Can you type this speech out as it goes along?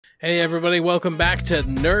Hey everybody, welcome back to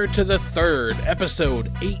Nerd to the Third,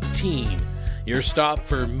 episode 18. Your stop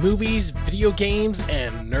for movies, video games,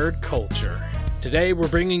 and nerd culture. Today we're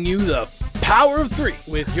bringing you the Power of Three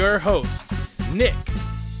with your host, Nick,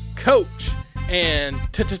 Coach, and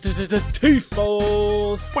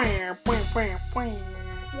T-Falls.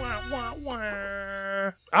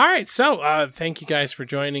 Alright, so thank you guys for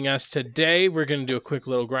joining us today. We're going to do a quick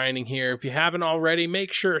little grinding here. If you haven't already,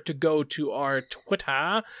 make sure to go to our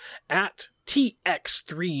Twitter at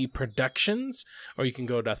TX3 Productions, or you can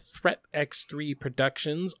go to ThreatX3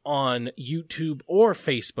 Productions on YouTube or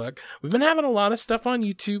Facebook. We've been having a lot of stuff on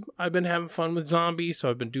YouTube. I've been having fun with zombies, so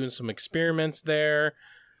I've been doing some experiments there.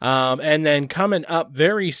 And then coming up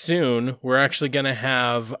very soon, we're actually going to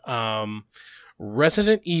have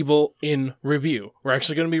Resident Evil in review. We're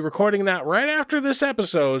actually going to be recording that right after this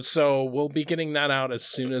episode, so we'll be getting that out as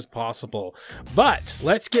soon as possible. But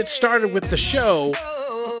let's get started with the show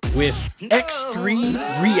with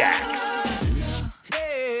X3 Reacts.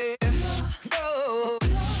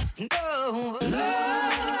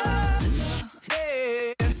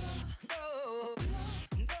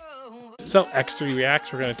 So, X3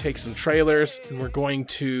 Reacts, we're going to take some trailers and we're going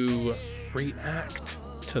to react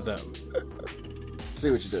to them. See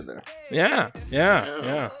what you did there. Yeah.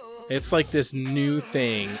 It's like this new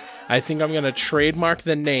thing. I think I'm going to trademark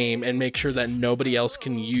the name and make sure that nobody else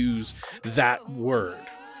can use that word.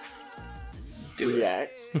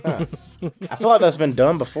 React. Huh. I feel like that's been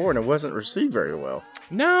done before and it wasn't received very well.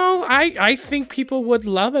 No, I think people would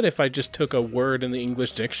love it if I just took a word in the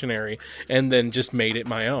English dictionary and then just made it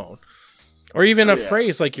my own. Or even a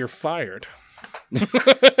phrase like "you're fired."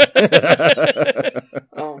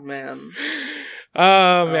 Oh, man.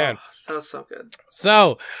 Oh, man. That was so good.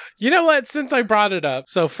 So, you know what? Since I brought it up,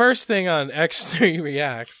 so first thing on X3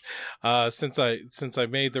 Reacts, since I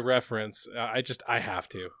made the reference, I have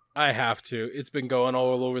to. It's been going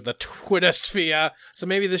all over the Twitter sphere, so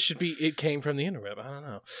maybe this should be, it came from the interweb. I don't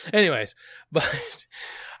know. Anyways, but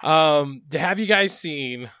have you guys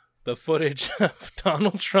seen the footage of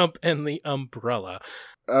Donald Trump and the umbrella?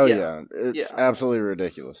 Oh yeah, it's absolutely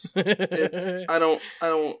ridiculous. I don't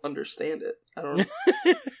understand it.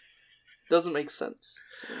 Doesn't make sense.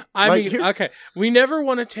 I mean, okay, we never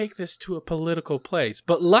want to take this to a political place,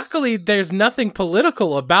 but luckily there's nothing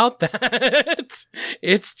political about that.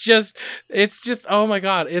 It's just, oh my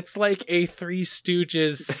God, it's like a Three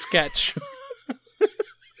Stooges sketch.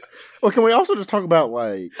 Well, can we also just talk about,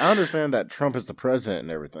 like, I understand that Trump is the president and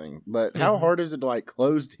everything, but how hard is it to, like,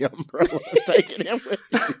 close the umbrella and take it in with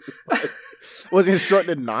you? Like, was he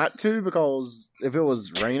instructed not to because if it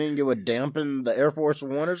was raining, it would dampen the Air Force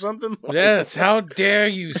One or something? Like, yes, how dare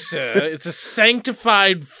you, sir? It's a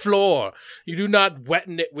sanctified floor. You do not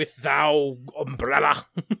wetten it with thou umbrella.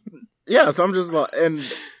 Yeah, so I'm just like, and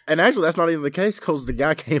actually that's not even the case because the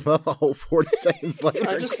guy came up a whole 40 seconds later.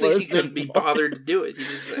 I just think he couldn't be bothered to do it. He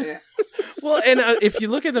just, Well, and if you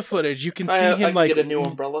look at the footage, you can see him like get a new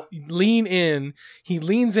umbrella. Lean in. He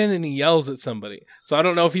leans in and he yells at somebody. So I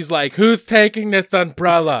don't know if he's like, "Who's taking this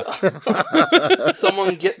umbrella?"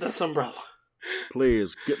 Someone get this umbrella.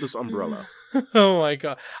 Please get this umbrella. Oh my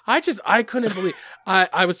God. I couldn't believe,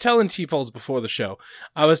 I was telling T-Falls before the show,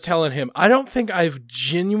 I was telling him, I don't think I've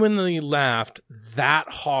genuinely laughed that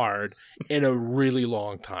hard in a really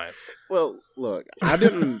long time. Well, look, I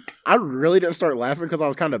really didn't start laughing because I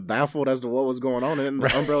was kind of baffled as to what was going on, and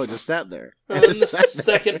the umbrella just sat there. And then the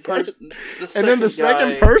second person, and then the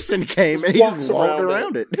second person came and he just walked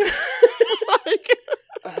around it.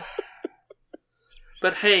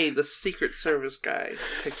 But hey, the Secret Service guy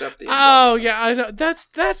picked up the umbrella. Oh, yeah, I know. That's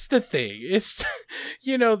the thing. It's,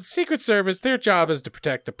 the Secret Service, their job is to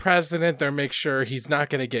protect the president. They'll make sure he's not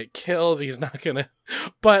going to get killed. He's not going to...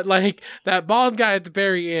 But, like, that bald guy at the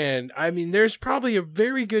very end, I mean, there's probably a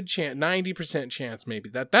very good chance, 90% chance maybe,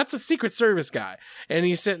 that's a Secret Service guy. And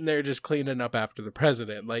he's sitting there just cleaning up after the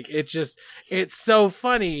president. Like, it's so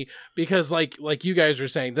funny because, like you guys were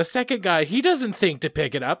saying, the second guy, he doesn't think to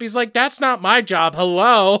pick it up. He's like, that's not my job.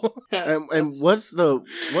 Hello. And what's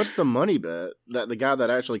the money bet that the guy that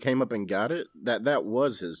actually came up and got it, that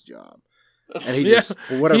was his job? And he just,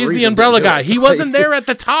 for whatever reason, he's the umbrella guy. He wasn't there at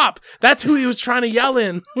the top. That's who he was trying to yell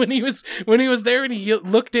in when he was there and he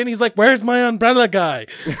looked in. He's like, "Where's my umbrella guy?"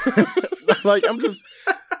 Like,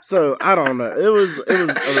 so I don't know. It was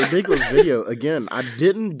a ridiculous video. Again, I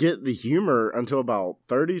didn't get the humor until about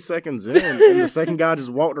 30 seconds in, and the second guy just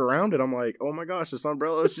walked around it. I'm like, oh my gosh, this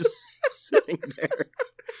umbrella is just sitting there.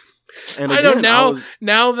 And I know again,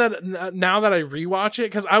 now that I rewatch it,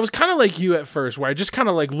 because I was kind of like you at first, where I just kind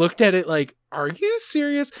of like looked at it like, are you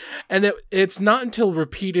serious? And it's not until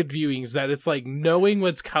repeated viewings that it's like knowing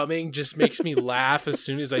what's coming just makes me laugh as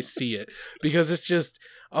soon as I see it, because it's just,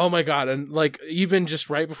 oh my God. And like, even just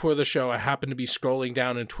right before the show, I happened to be scrolling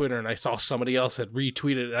down in Twitter and I saw somebody else had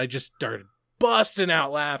retweeted it, and I just started busting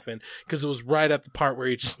out laughing because it was right at the part where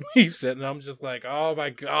he just leaves it, and I'm just like, oh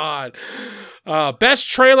my God. Best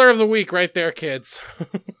trailer of the week right there, kids.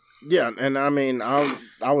 Yeah, and I mean, I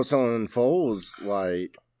was telling Foles,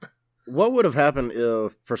 like, what would have happened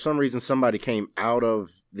if for some reason somebody came out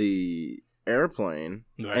of the airplane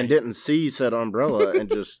and didn't see said umbrella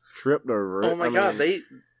and just tripped over it? Oh my God,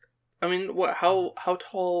 what? How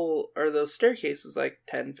tall are those staircases? Like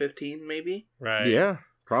 10, 15 maybe? Right. Yeah.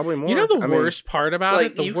 Probably more. You know the worst part about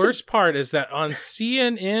it? The worst part is that on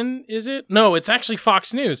CNN, is it? No, it's actually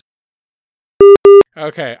Fox News.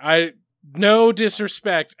 Okay, no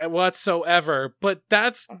disrespect whatsoever, but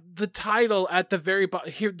that's the title at the very bottom.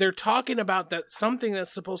 Here, they're talking about that something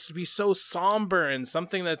that's supposed to be so somber and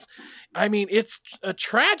something that's, I mean, it's a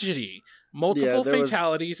tragedy. Multiple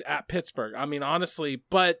fatalities at Pittsburgh. I mean, honestly,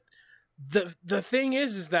 but the thing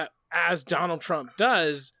is that as Donald Trump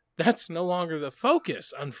does, that's no longer the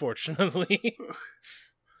focus, unfortunately.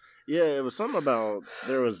 Yeah, it was something about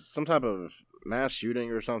there was some type of mass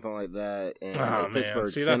shooting or something like that in a Pittsburgh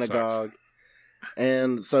synagogue.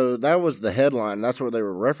 And so that was the headline. That's what they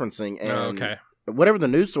were referencing. And whatever the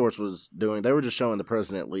news source was doing, they were just showing the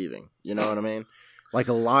president leaving. You know what I mean? Like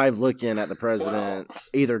a live look in at the president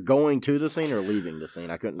either going to the scene or leaving the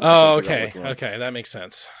scene. I couldn't. Oh, okay. Okay, that makes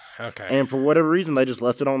sense. Okay. And for whatever reason, they just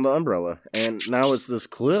left it on the umbrella. And now it's this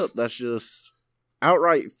clip that's just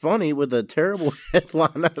outright funny with a terrible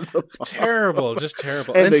headline at the bottom. Terrible, just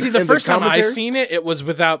terrible. And see, the first time I seen it, it was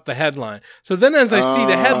without the headline. So then as I see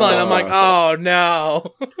the headline, I'm like, oh,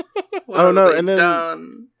 no. Oh, no.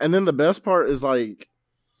 And then the best part is like,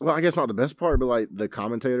 well, I guess not the best part, but like the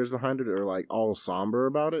commentators behind it are like all somber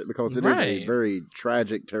about it because it is a very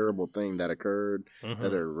tragic, terrible thing that occurred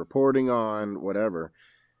that they're reporting on, whatever.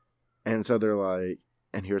 And so they're like,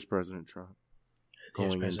 and here's President Trump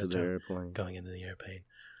going into the airplane,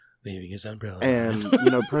 leaving his umbrella. And,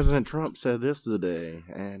 President Trump said this today,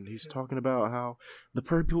 and he's talking about how the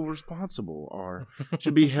people responsible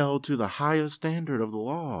should be held to the highest standard of the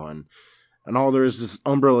law. And all there is this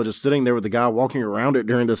umbrella just sitting there with the guy walking around it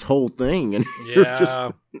during this whole thing. And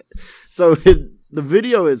so the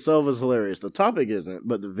video itself is hilarious. The topic isn't,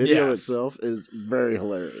 but the video itself is very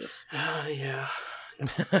hilarious. Yeah.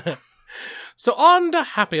 So on to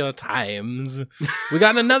happier times. We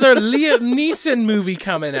got another Liam Neeson movie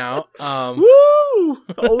coming out. Woo!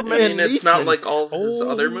 Old man Neeson. It's not like all of his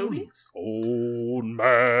other movies? Old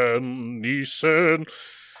man Neeson.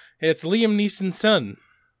 It's Liam Neeson's son.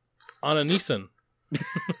 On a Neeson.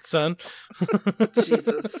 Son.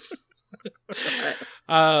 Jesus.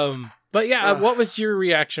 But yeah, what was your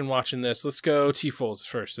reaction watching this? Let's go T-Foles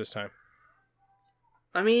first this time.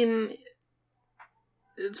 I mean,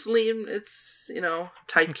 it's typecast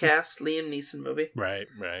Liam Neeson movie. Right.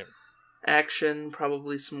 Action,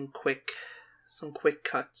 probably some quick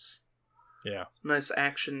cuts. Yeah. Nice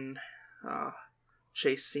action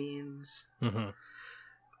chase scenes. Mm-hmm.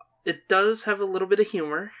 It does have a little bit of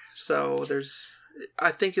humor, so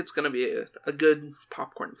I think it's going to be a good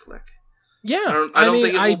popcorn flick. Yeah. I don't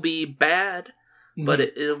think it will be bad, but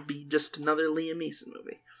it'll be just another Liam Neeson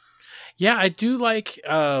movie. Yeah, I do like,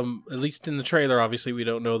 at least in the trailer, obviously we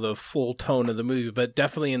don't know the full tone of the movie, but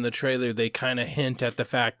definitely in the trailer they kind of hint at the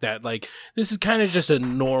fact that, like, this is kind of just a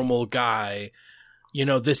normal guy.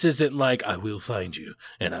 This isn't like, I will find you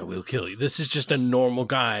and I will kill you. This is just a normal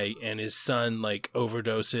guy, and his son, like,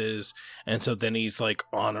 overdoses, and so then he's, like,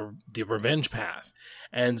 on the revenge path.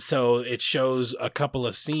 And so it shows a couple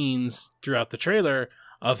of scenes throughout the trailer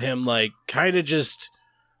of him, like, kind of just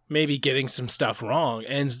maybe getting some stuff wrong.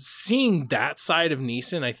 And seeing that side of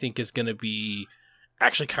Neeson, I think, is going to be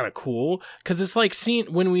actually kind of cool. Because it's like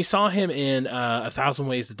when we saw him in 1,000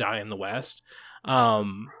 Ways to Die in the West, he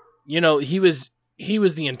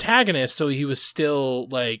was the antagonist, so he was still,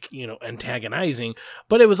 like, antagonizing.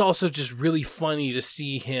 But it was also just really funny to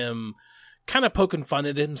see him kind of poking fun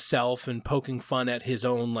at himself and poking fun at his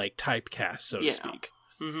own, like, typecast, so to speak.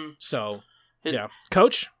 Mm-hmm. So, yeah.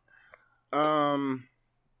 Coach?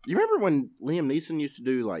 You remember when Liam Neeson used to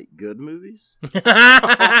do, like, good movies?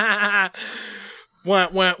 Wah,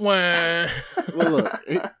 wah, wah. Well, look,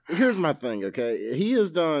 here's my thing, okay? He has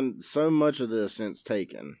done so much of this since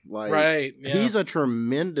Taken. Like, right, yeah. He's a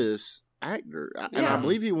tremendous actor. And Yeah. I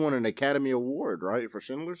believe he won an Academy Award, right, for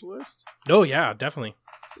Schindler's List? Oh yeah, definitely.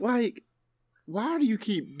 Like, why do you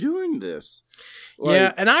keep doing this?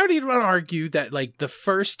 Yeah, and I would even argue that, like, the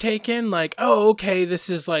first Taken, like, oh, okay, this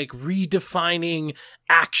is, like, redefining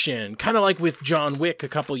action. Kind of like with John Wick a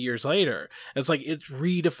couple years later. It's like, it's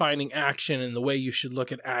redefining action and the way you should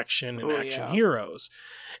look at action and action heroes.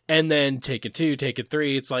 And then Taken 2, Taken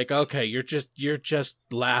 3, it's like, okay, you're just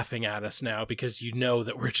laughing at us now because you know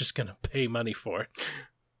that we're just going to pay money for it.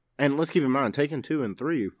 And let's keep in mind, Taken 2 and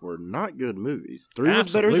 3 were not good movies. 3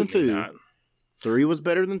 was better than 2. Not. 3 was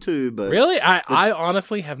better than 2, but... Really? I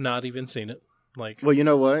honestly have not even seen it. Like, well, you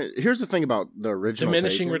know what? Here's the thing about the original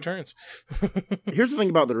diminishing Taken. returns. Here's the thing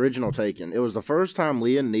about the original Taken. It was the first time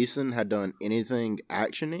Liam Neeson had done anything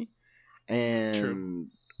action-y. And, True.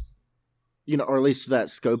 you know, or at least that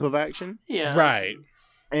scope of action. Yeah. Right.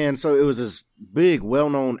 And so it was this big,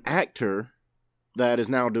 well-known actor that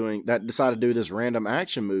decided to do this random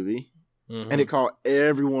action movie. Mhm. And it caught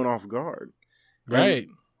everyone off guard. Right.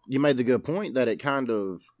 And you made the good point that it kind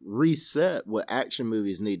of reset what action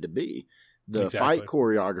movies need to be. The Exactly. fight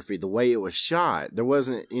choreography, the way it was shot. There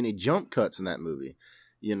wasn't any jump cuts in that movie,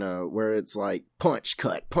 you know, where it's like punch,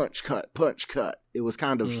 cut, punch, cut, punch, cut. It was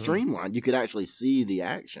kind of streamlined. You could actually see the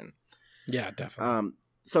action. Yeah, definitely.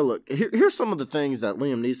 So look, here's some of the things that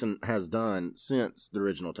Liam Neeson has done since the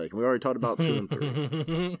original Taken. We already talked about 2 and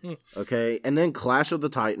 3. Okay, and then Clash of the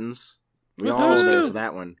Titans. We all were there for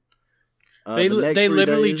that one. They the next 3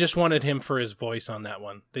 literally days- just wanted him for his voice on that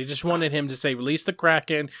one. They just wanted him to say, release the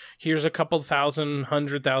Kraken. Here's a couple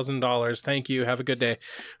 $100,000. Thank you. Have a good day.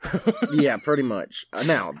 Yeah, pretty much.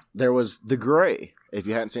 Now, there was The Gray, if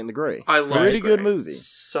you hadn't seen The Gray. I love Pretty The good Gray. movie.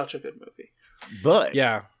 Such a good movie. But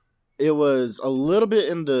Yeah. it was a little bit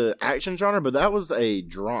in the action genre, but that was a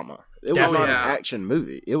drama. It was Definitely. not an action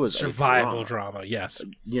movie. It was Survival a drama. Yes.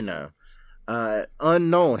 You know.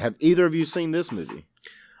 Unknown. Have either of you seen this movie?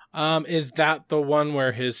 Is that the one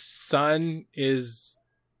where his son is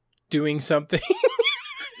doing something?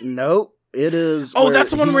 Nope. It is. Oh,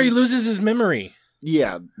 that's the one where he loses his memory.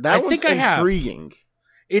 Yeah, I that one's think I have. intriguing.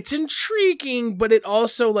 It's intriguing, but it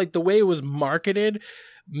also, like, the way it was marketed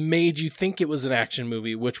made you think it was an action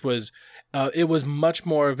movie, which was, it was much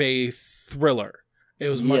more of a thriller. It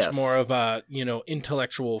was much Yes. more of a,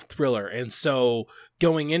 intellectual thriller. And so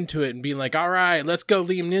going into it and being like, all right, let's go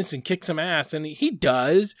Liam Neeson, kick some ass. And he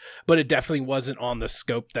does, but it definitely wasn't on the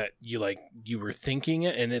scope that you were thinking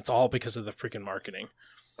it. And it's all because of the freaking marketing.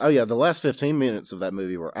 Oh yeah, the last 15 minutes of that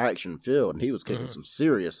movie were action filled, and he was kicking some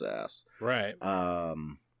serious ass. Right.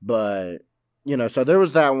 But so there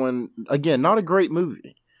was that one. Again, not a great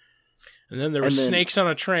movie. And then there were snakes on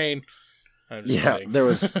a train. I'm just Yeah, kidding. there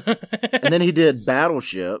was. And then he did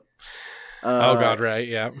Battleship. Oh God, right?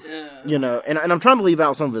 Yeah. And I'm trying to leave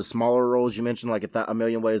out some of his smaller roles. You mentioned like A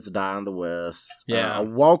Million Ways to Die in the West. Yeah. A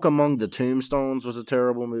Walk Among the Tombstones was a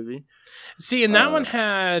terrible movie. See, and that one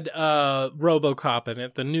had RoboCop in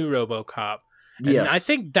it, the new RoboCop. And Yes. I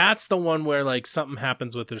think that's the one where like something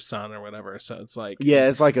happens with their son or whatever. So it's like, Yeah,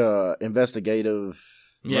 it's like a investigative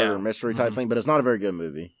murder Yeah. mystery type thing, but it's not a very good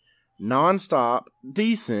movie. Nonstop,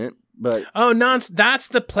 decent, but oh, that's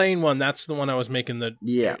the plane one. That's the one I was making the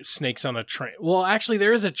yeah. snakes on a train. Well, actually,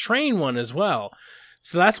 there is a train one as well.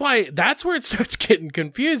 So that's where it starts getting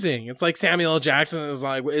confusing. It's like Samuel L. Jackson is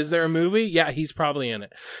like, is there a movie? Yeah, he's probably in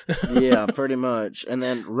it. Yeah, pretty much. And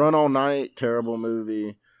then Run All Night, terrible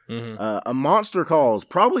movie. Mhm. A Monster Calls,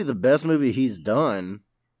 probably the best movie he's done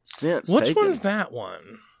since Which Taken. one's that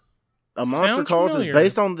one? A Monster Sounds Calls familiar. is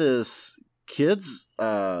based on this kid's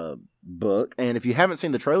book, and if you haven't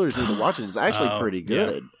seen the trailers, you need to watch it. It's actually Oh, pretty yeah.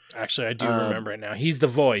 good. Actually, I do remember it now. He's the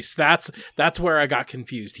voice. That's where I got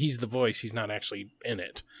confused. He's the voice. He's not actually in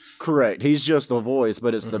it. Correct. He's just the voice,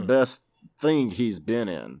 but it's the best thing he's been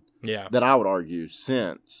in, Yeah. that I would argue,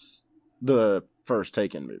 since the first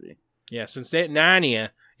Taken movie. Yeah, since that Narnia.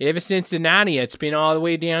 Ever since the Narnia, it's been all the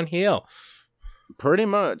way downhill. Pretty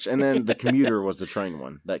much. And then The Commuter was the train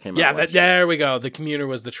one that came Yeah, out last year. there we go. The Commuter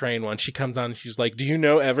was the train one. She comes on and she's like, do you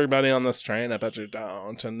know everybody on this train? I bet you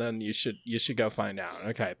don't. And then you should go find out.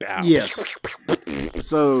 Okay, bow. Yes.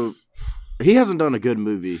 So, he hasn't done a good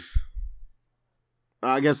movie.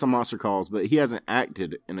 I guess The Monster Calls, but he hasn't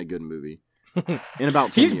acted in a good movie in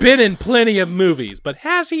about 10 He's years. been in plenty of movies, but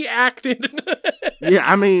has he acted? Yeah,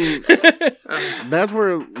 I mean, that's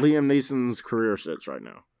where Liam Neeson's career sits right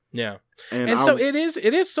now. Yeah. And And so it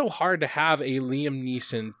is so hard to have a Liam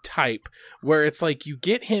Neeson type where it's like you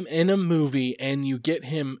get him in a movie and you get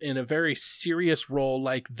him in a very serious role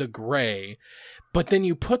like The Gray, but then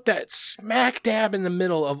you put that smack dab in the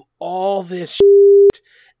middle of all this shit,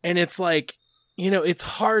 and it's like, it's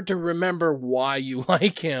hard to remember why you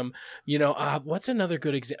like him. What's another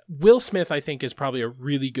good example? Will Smith, I think, is probably a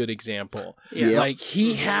really good example. Yeah. Like,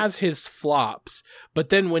 he has his flops, but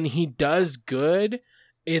then when he does good,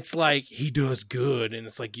 it's like he does good, and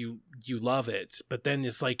it's like you love it. But then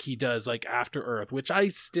it's like he does like After Earth, which I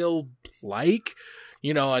still like.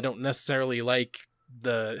 I don't necessarily like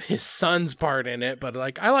his son's part in it, but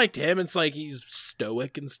like I liked him. It's like he's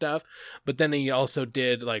stoic and stuff. But then he also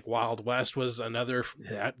did like Wild West was another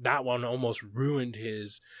that one almost ruined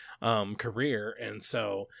his career, and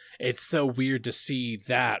so it's so weird to see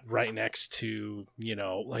that right next to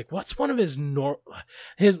like what's one of his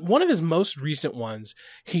one of his most recent ones.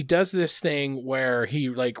 He does this thing where he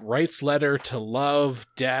like writes letter to love,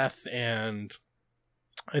 death, and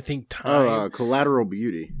I think time. Collateral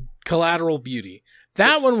Beauty. Collateral Beauty.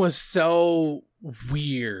 That one was so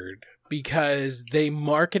weird because they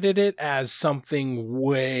marketed it as something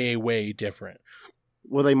way, way different.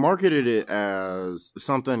 Well, they marketed it as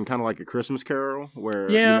something kind of like A Christmas Carol, where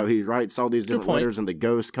he writes all these different letters and the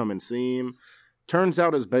ghosts come and see him. Turns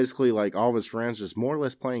out it's basically like all of his friends just more or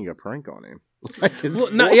less playing a prank on him.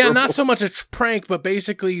 Not so much a prank, but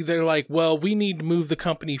basically they're like, well, we need to move the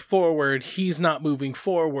company forward. He's not moving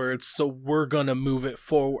forward, so we're going to move it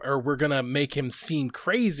forward, or we're going to make him seem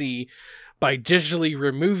crazy by digitally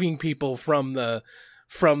removing people from the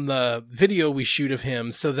video we shoot of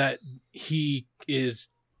him so that he is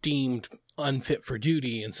deemed unfit for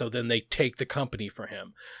duty, and so then they take the company for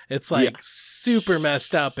him. It's like super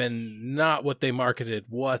messed up and not what they marketed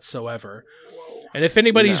whatsoever. And if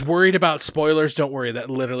anybody's worried about spoilers, don't worry. That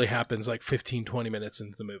literally happens like 15-20 minutes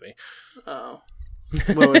into the movie. Oh.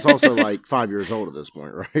 Well, it's also like 5 years old at this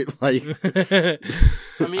point, right? Like,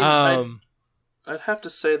 I mean, I'd have to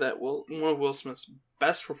say that one of Will Smith's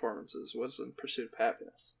best performances was in Pursuit of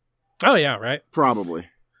Happiness. Oh, yeah, right? Probably.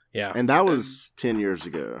 Yeah. And that was 10 years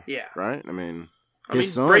ago. Yeah. Right? I mean,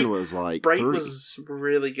 his son was like Bright 3. was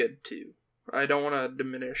really good, too. I don't want to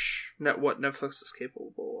diminish what Netflix is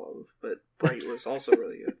capable of, but Bright was also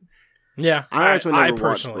really good. Yeah. I actually never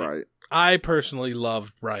watched Bright. I personally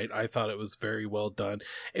loved Bright. I thought it was very well done.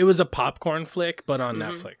 It was a popcorn flick, but on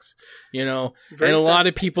Netflix, and a lot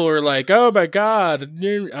of people are like, oh my God.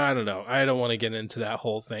 I don't know. I don't want to get into that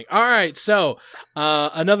whole thing. All right. So,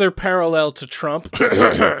 another parallel to Trump.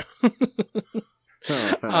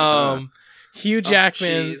 Hugh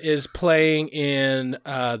Jackman is playing in,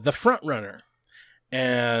 The Front Runner.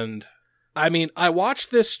 And I mean, I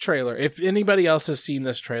watched this trailer. If anybody else has seen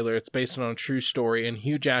this trailer, it's based on a true story, and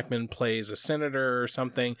Hugh Jackman plays a senator or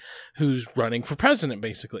something who's running for president,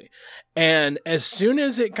 basically. And as soon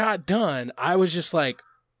as it got done, I was just like,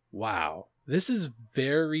 wow, this is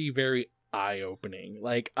very, very eye-opening.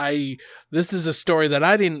 Like, this is a story that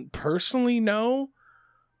I didn't personally know,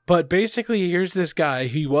 but basically, here's this guy.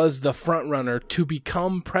 He was the front runner to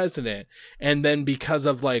become president, and then because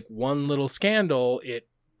of like one little scandal, it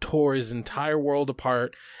tore his entire world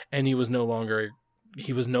apart, and he was no longer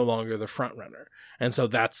the front runner. And so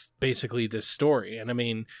that's basically this story. And I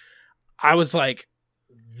mean, I was like,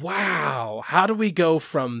 wow, how do we go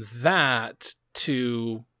from that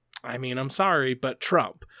to, I mean, I'm sorry, but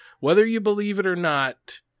Trump, whether you believe it or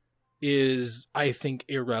not, is, I think,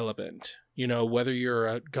 irrelevant. Whether you're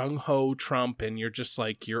a gung-ho Trump and you're just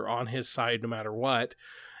like, you're on his side no matter what,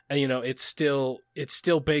 it still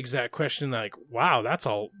begs that question, like, wow, that's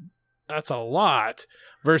a lot,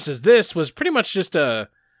 versus this was pretty much just a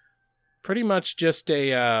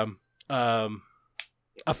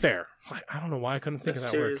affair. I don't know why I couldn't think of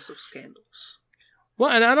that word. A series of scandals. Well,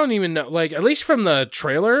 and I don't even know, like, at least from the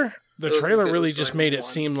trailer really just made it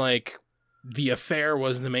seem like the affair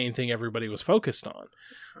was the main thing everybody was focused on,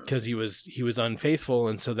 because he was unfaithful,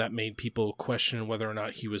 and so that made people question whether or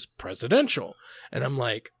not he was presidential. And I'm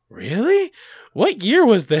like, really? What year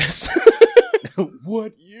was this?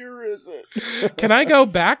 What year is it? Can I go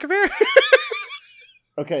back there?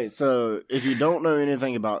 Okay, so if you don't know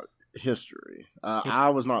anything about history, I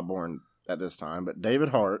was not born at this time, but David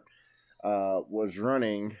Hart was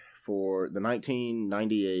running for the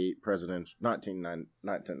 1988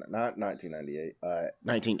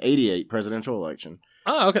 1988 presidential election.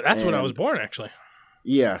 Oh, okay, that's when I was born, actually.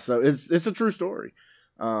 Yeah, so it's a true story.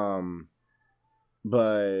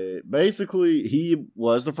 But basically, he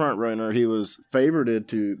was the front runner. He was favored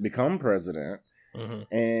to become president.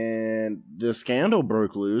 Mm-hmm. And the scandal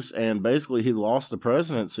broke loose, and basically he lost the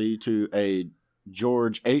presidency to a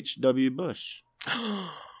George H.W. Bush.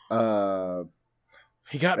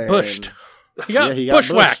 He got bushed. He got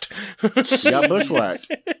bushwhacked. He got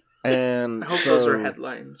bushwhacked. And I hope those were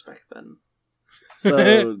headlines back then.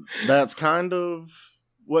 So that's kind of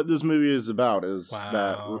what this movie is about, is Wow.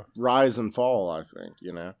 that rise and fall, I think,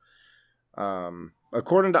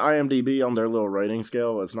 according to IMDb on their little rating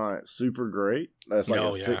scale, it's not super great. That's like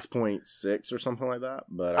Oh, a yeah. 6.6 or something like that.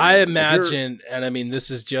 But I mean, imagine, and I mean, this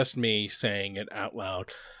is just me saying it out loud,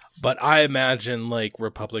 but I imagine like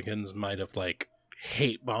Republicans might have like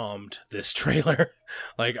hate bombed this trailer.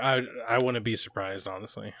 Like I wouldn't be surprised,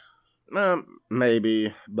 honestly.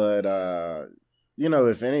 maybe, but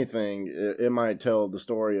if anything, it might tell the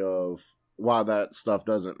story of why that stuff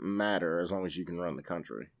doesn't matter as long as you can run the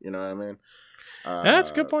country. You know what I mean? That's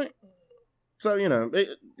a good point. So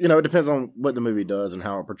it depends on what the movie does and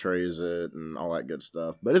how it portrays it and all that good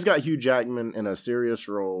stuff. But it's got Hugh Jackman in a serious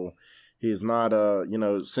role. He's not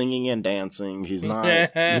singing and dancing. He's not.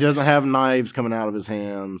 He doesn't have knives coming out of his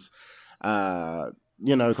hands.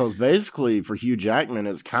 Because basically for Hugh Jackman,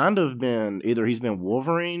 it's kind of been either he's been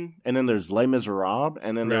Wolverine, and then there's Les Miserables,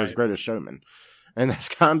 and then there's Right. Greatest Showman, and that's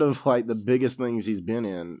kind of like the biggest things he's been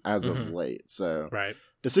in as of late. So Right.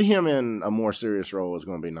 to see him in a more serious role is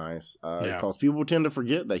going to be nice. Yeah. Because people tend to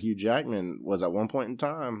forget that Hugh Jackman was at one point in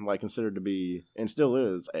time like considered to be, and still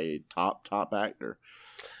is, a top actor.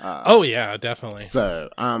 Oh yeah, definitely. So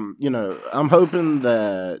I'm hoping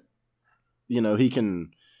that he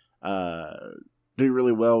can do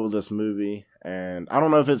really well with this movie, and I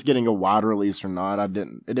don't know if it's getting a wide release or not. It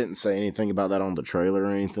didn't say anything about that on the trailer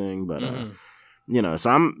or anything, but so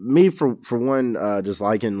I'm for one, just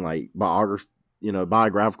liking like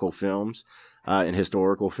biographical films and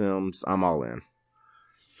historical films. I'm all in.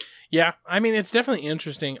 Yeah, I mean, it's definitely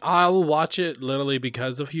interesting. I'll watch it literally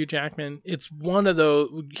because of Hugh Jackman.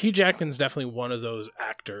 Hugh Jackman's definitely one of those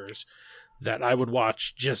actors that I would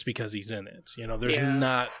watch just because he's in it.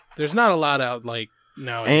 There's not a lot out like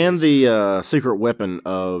now. And the Secret Weapon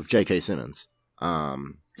of J.K. Simmons.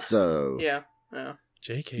 So Yeah.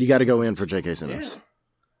 J.K. you got to go in for J.K. Simmons. Yeah.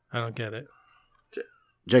 I don't get it.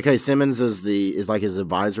 J.K. Simmons is like his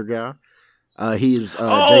advisor guy. He's J.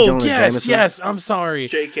 Oh Jonah yes, Jameson. yes. I'm sorry.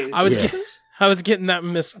 J.K. I was Yeah. I was getting that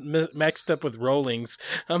mixed up with Rowlings.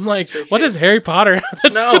 I'm like, J.K. what does Harry Potter have to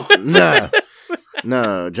No. do with No. this?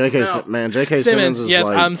 No, J.K. No. Man, J.K. Simmons, Simmons is yes,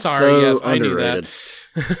 like I'm sorry, so yes, I knew that.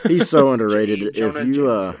 underrated. He's so underrated. Jonah If you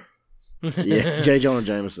Jameson. yeah, J. Jonah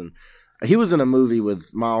Jameson. He was in a movie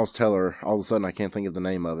with Miles Teller. All of a sudden, I can't think of the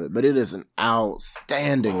name of it, but it is an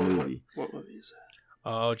outstanding movie. What movie is that?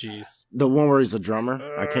 Oh jeez. The one where he's a drummer.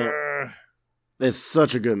 I can't. It's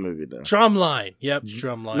such a good movie, though. Drumline. Yep,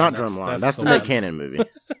 Drumline. Not Drumline. That's the Nick Cannon movie.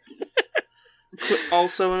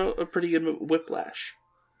 Also a pretty good movie, Whiplash.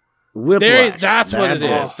 Whiplash. That's what it it.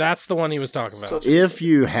 is. That's the one he was talking about. So- If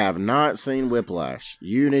you have not seen Whiplash,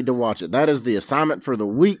 you need to watch it. That is the assignment for the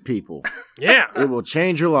week, people. Yeah. It will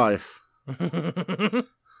change your life. I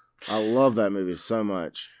love that movie so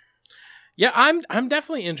much. Yeah, I'm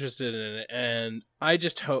definitely interested in it, and I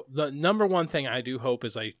just hope the number one thing I do hope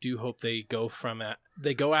is I do hope they go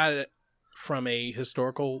at it from a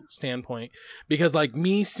historical standpoint, because like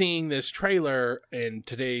me seeing this trailer in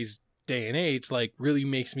today's day and age like really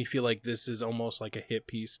makes me feel like this is almost like a hit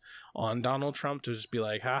piece on Donald Trump to just be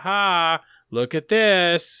like, haha, look at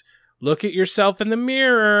this, look at yourself in the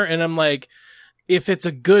mirror. And I'm like, if it's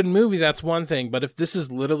a good movie, that's one thing. But if this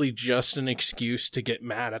is literally just an excuse to get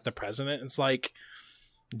mad at the president, it's like,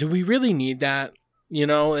 do we really need that?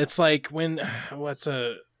 It's like when, what's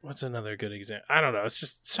another good example? I don't know. It's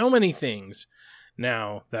just so many things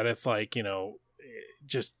now that it's like,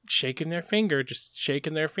 just shaking their finger.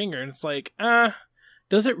 And it's like,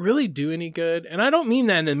 does it really do any good? And I don't mean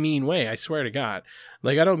that in a mean way. I swear to God.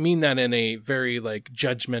 Like, I don't mean that in a very like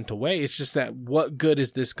judgmental way. It's just that what good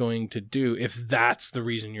is this going to do if that's the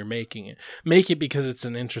reason you're making it? Make it because it's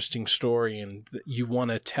an interesting story and you want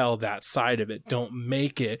to tell that side of it. Don't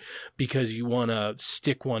make it because you want to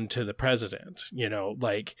stick one to the president.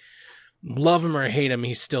 Like, love him or hate him,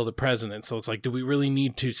 he's still the president. So it's like, do we really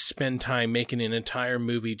need to spend time making an entire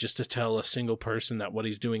movie just to tell a single person that what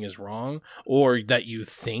he's doing is wrong, or that you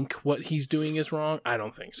think what he's doing is wrong? I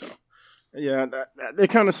don't think so. Yeah,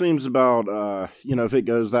 it kind of seems about, if it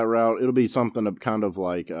goes that route, it'll be something of kind of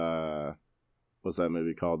like, what's that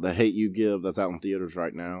movie called? The Hate You Give, that's out in theaters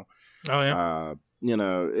right now. Oh, yeah.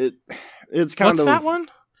 It's kind What's of... that one?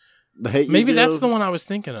 The Hate You Maybe Give. that's the one I was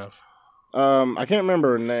thinking of. I can't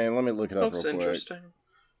remember her name. Let me look it up Looks real quick. interesting.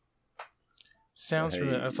 Sounds Hey.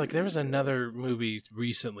 familiar. It's like there was another movie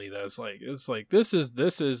recently that's like, it's like this is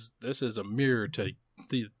a mirror to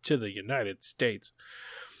the United States.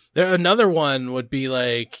 Another one would be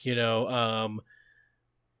like,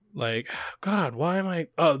 like, God, why am I?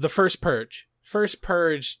 Oh, The First Purge. First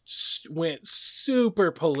Purge went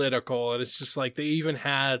super political, and it's just like they even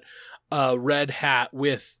had a red hat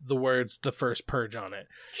with the words "The First Purge" on it,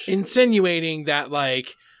 insinuating that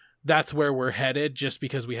like that's where we're headed just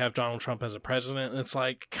because we have Donald Trump as a president. And it's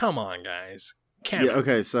like, come on, guys. Yeah,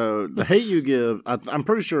 okay, so The Hate U Give, I'm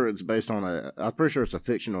pretty sure it's based on I'm pretty sure it's a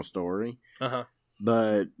fictional story. Uh-huh.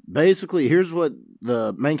 But basically, here's what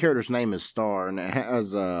the main character's name is Star, and it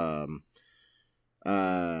has Amandla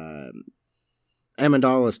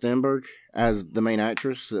Stenberg as the main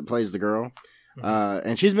actress that plays the girl.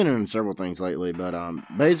 And she's been in several things lately, but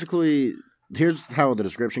basically, here's how the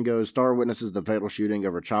description goes. Star witnesses the fatal shooting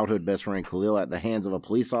of her childhood best friend Khalil at the hands of a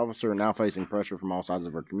police officer, now facing pressure from all sides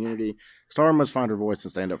of her community. Star must find her voice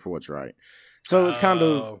and stand up for what's right. So it's kind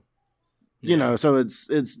of, you know, so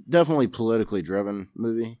it's definitely politically driven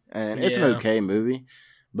movie, and it's an okay movie,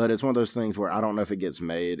 but it's one of those things where I don't know if it gets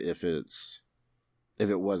made if it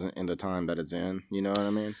wasn't in the time that it's in. You know what I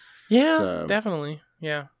mean? Yeah, So- definitely.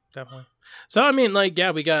 Yeah, definitely. So I mean, like,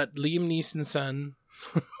 yeah, we got Liam Neeson's son.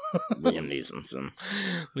 Liam Neeson.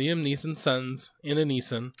 Liam Neeson's sons in a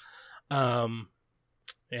Neeson.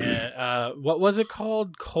 And what was it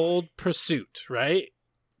called? Cold Pursuit, right?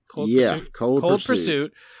 Cold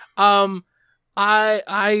Pursuit.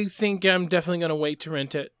 I think I'm definitely gonna wait to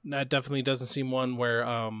rent it. That definitely doesn't seem one where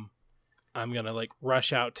I'm gonna like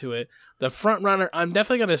rush out to it. The Front Runner, I'm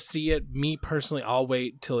definitely gonna see it. Me personally, I'll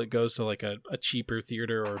wait till it goes to like a cheaper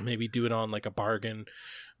theater, or maybe do it on like a bargain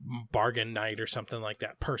night or something like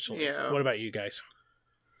that. Personally, Yeah. What about you guys?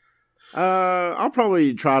 I'll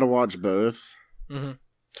probably try to watch both. Mm-hmm.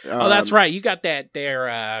 Oh, that's right. You got that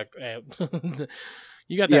there.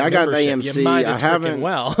 You got that. Yeah, I got the membership. AMC. You might I as haven't- freaking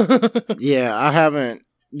well. Yeah, I haven't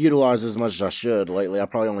utilized as much as I should lately. I've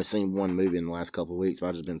probably only seen one movie in the last couple of weeks, but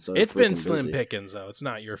I've just been so It's been freaking slim busy. pickings, though. It's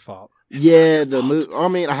not your fault. Yeah, the movie. I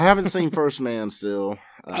mean, I haven't seen First Man still.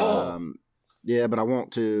 Oh. Yeah, but I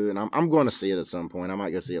want to, and I'm going to see it at some point. I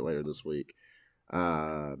might go see it later this week.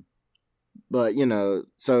 But you know,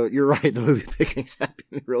 so you're right. The movie pickings have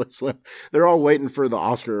been really slim. They're all waiting for the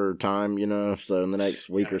Oscar time, you know. So in the next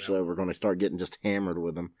week I or so, we're going to start getting just hammered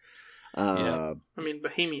with them. Yeah. I mean,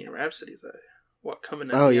 Bohemian Rhapsody's coming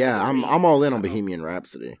in. Oh the end yeah, of the I'm week, all in on so- Bohemian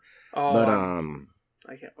Rhapsody. Oh, But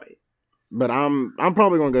I can't wait. But I'm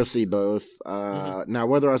probably going to go see both. Mm-hmm. Now,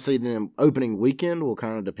 whether I see them opening weekend will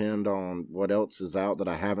kind of depend on what else is out that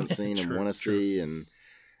I haven't seen and True, want to true. see. And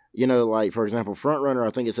you know, like for example, Front Runner,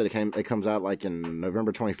 I think it said it comes out like in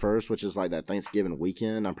November 21st, which is like that Thanksgiving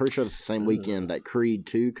weekend. I'm pretty sure it's the same weekend that Creed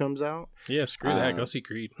 2 comes out. Yeah, screw that. Go see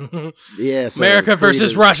Creed. Yeah, so America Creed versus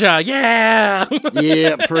is- Russia. Yeah.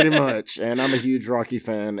 Yeah, pretty much. And I'm a huge Rocky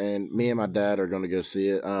fan, and me and my dad are going to go see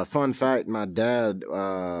it. Fun fact: my dad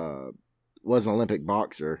was an Olympic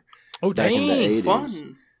boxer. Oh, Back in the dang. 80s.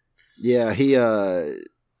 Fun. Yeah, he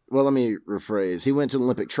well, let me rephrase. He went to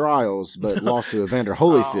Olympic trials, but lost to Evander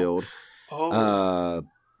Holyfield. Oh,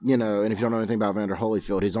 You know, and if you don't know anything about Evander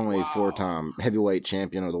Holyfield, he's only a Wow. 4-time heavyweight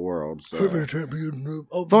champion of the world. So. champion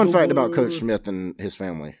of Fun the fact about world. Coach Smith and his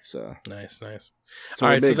family. So, Nice. so All we're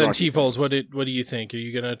right, so big then Rocky T-Foles, fans. what do you think? Are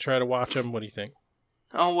you going to try to watch them? What do you think?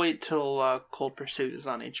 I'll wait till Cold Pursuit is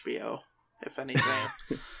on HBO, if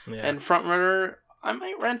anything. Yeah. And Front Runner, I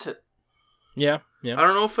might rent it. yeah. I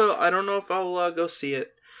don't know if I'll go see it.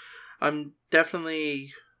 I'm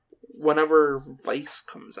definitely, whenever Vice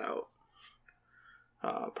comes out,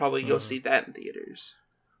 probably go see that in theaters.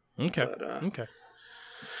 Okay. But, Okay.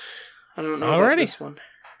 I don't know Alrighty. about this one.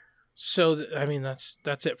 So, I mean, that's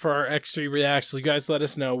it for our X3 reacts. So you guys let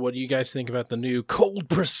us know, what do you guys think about the new Cold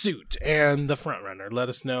Pursuit and the Front Runner? Let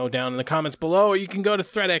us know down in the comments below, or you can go to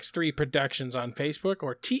ThreadX3 Productions on Facebook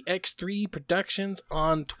or TX3 Productions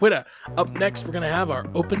on Twitter. Up next, we're going to have our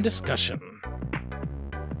open discussion.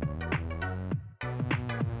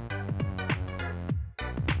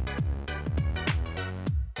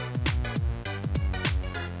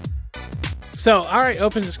 So, all right,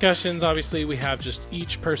 open discussions. Obviously, we have just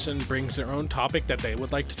each person brings their own topic that they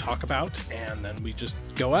would like to talk about, and then we just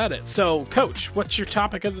go at it. So, Coach, what's your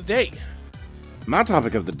topic of the day? My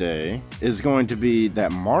topic of the day is going to be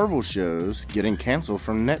that Marvel shows getting canceled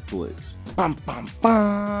from Netflix. Bum, bum,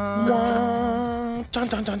 bum. Dun,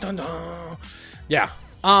 dun, dun, dun, dun. Yeah.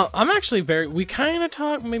 I'm actually we kind of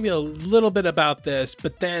talked maybe a little bit about this,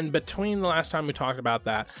 but then between the last time we talked about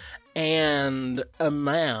that and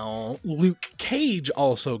now Luke Cage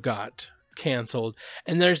also got canceled.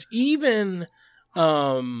 And there's even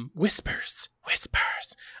whispers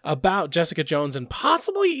about Jessica Jones and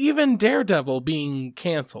possibly even Daredevil being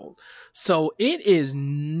canceled. So it is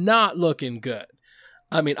not looking good.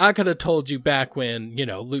 I mean, I could have told you back when,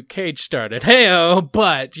 Luke Cage started. Hey-oh,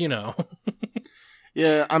 but,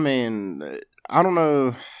 Yeah, I mean, I don't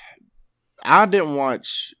know. I didn't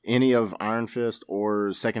watch any of Iron Fist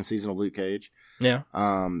or second season of Luke Cage. Yeah.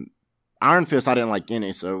 Iron Fist, I didn't like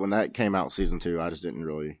any, so when that came out season 2, I just didn't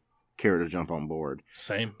really care to jump on board.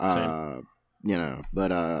 Same. You know,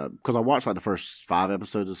 but because I watched like the first 5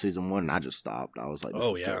 episodes of season 1 and I just stopped. I was like, this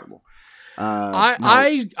is terrible.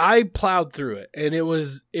 I plowed through it, and it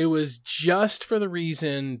was just for the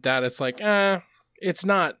reason that it's like, it's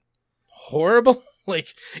not horrible. Like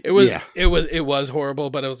it was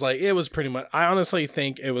horrible, but it was like, it was pretty much, I honestly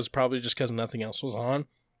think it was probably just because nothing else was on.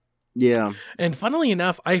 Yeah. And funnily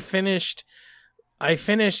enough, I finished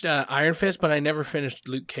Iron Fist, but I never finished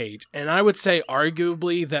Luke Cage. And I would say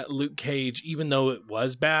arguably that Luke Cage, even though it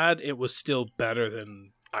was bad, it was still better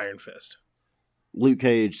than Iron Fist. Luke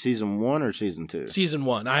Cage season 1 or season 2? Season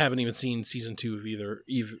 1. I haven't even seen season 2 of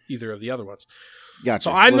either of the other ones. Gotcha.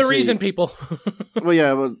 So I'm the reason, people. Well,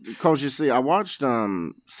 yeah, because you see, I watched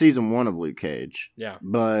season 1 of Luke Cage. Yeah.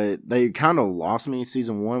 But they kind of lost me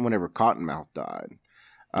season 1 whenever Cottonmouth died.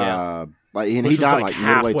 Yeah. And which he died like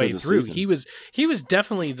halfway through. Season. He was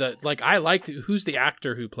definitely I like who's the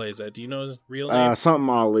actor who plays that? Do you know his real name? Something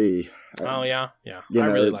Ali. Oh yeah. I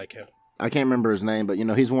really like him. I can't remember his name, but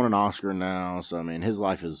he's won an Oscar now, so I mean his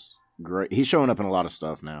life is great. He's showing up in a lot of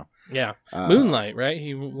stuff now. Yeah. Moonlight, right?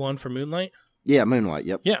 He won for Moonlight? Yeah, Moonlight,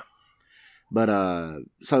 yep. Yeah. But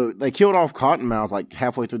so they killed off Cottonmouth like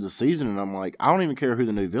halfway through the season, and I'm like, I don't even care who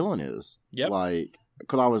the new villain is. Yep. Like,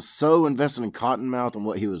 because I was so invested in Cottonmouth and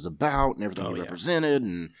what he was about and everything he represented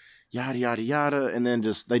and yada yada yada, and then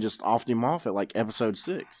they just offed him off at like episode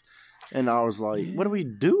 6, and I was like, what are we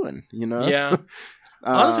doing? Yeah.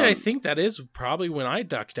 Honestly, I think that is probably when I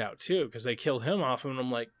ducked out too, because they killed him off, and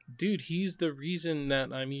I'm like, dude, he's the reason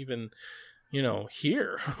that I'm even,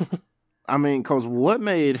 here. I mean, because what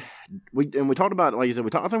made we talked about, like you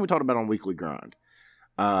said, I think we talked about it on Weekly Grind.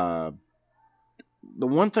 The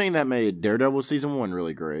one thing that made Daredevil season 1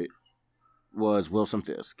 really great was Wilson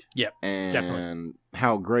Fisk. Yep, and definitely.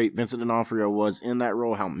 How great Vincent D'Onofrio was in that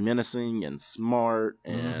role, how menacing and smart,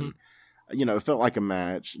 and it felt like a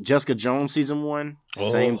match. Jessica Jones season 1,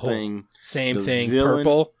 same thing. Same the thing. Villain,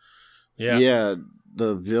 purple. Yeah. Yeah.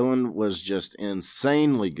 The villain was just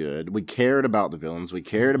insanely good. We cared about the villains. We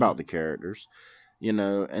cared about the characters, and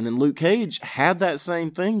then Luke Cage had that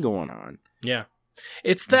same thing going on. Yeah.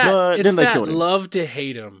 It's that love to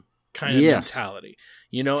hate him kind of mentality,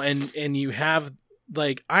 and you have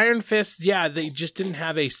like Iron Fist. Yeah. They just didn't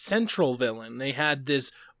have a central villain. They had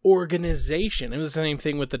this organization. It was the same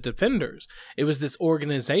thing with the Defenders. It was this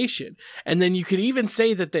organization, and then you could even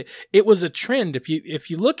say that it was a trend. If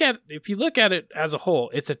you look at it as a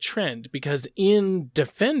whole, it's a trend, because in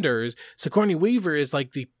Defenders, Sigourney Weaver is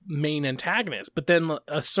like the main antagonist, but then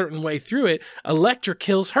a certain way through it, Elektra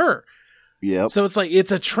kills her. Yep. So it's like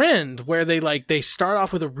it's a trend where they start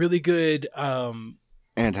off with a really good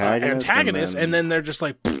antagonist, and then they're just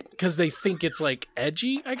like, because they think it's like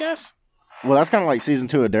edgy, I guess. Well, that's kind of like season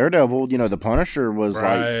 2 of Daredevil. The Punisher was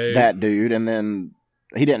like that dude, and then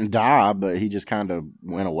he didn't die, but he just kind of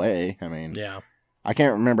went away. I mean, yeah, I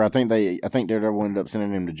can't remember. I think Daredevil ended up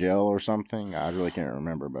sending him to jail or something. I really can't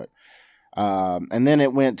remember, but and then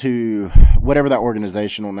it went to whatever that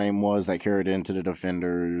organizational name was that carried into the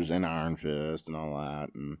Defenders and Iron Fist and all that.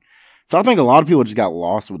 And so I think a lot of people just got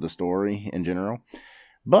lost with the story in general,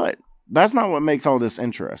 but that's not what makes all this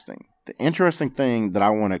interesting. The interesting thing that I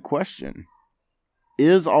want to question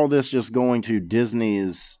is all this just going to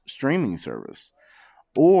Disney's streaming service?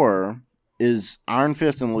 Or is Iron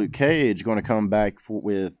Fist and Luke Cage going to come back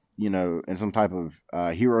with, in some type of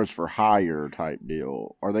Heroes for Hire type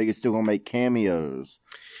deal? Are they still going to make cameos?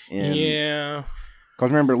 Yeah. Because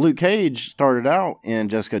remember, Luke Cage started out in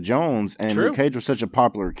Jessica Jones, and True. Luke Cage was such a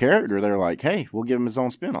popular character, they're like, hey, we'll give him his own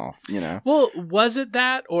spinoff, Well, was it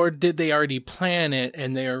that, or did they already plan it,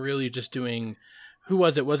 and they are really just doing, who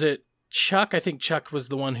was it? Was it Chuck? I think Chuck was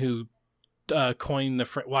the one who coined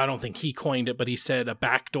I don't think he coined it, but he said a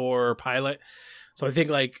backdoor pilot. So I think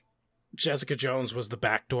like Jessica Jones was the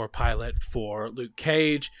backdoor pilot for Luke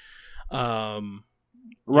Cage.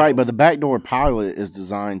 Right, but the backdoor pilot is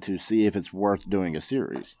designed to see if it's worth doing a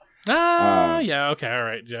series. Yeah, okay, all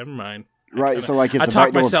right, never mind. Right, so like if I the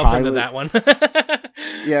talked backdoor myself pilot, into that one.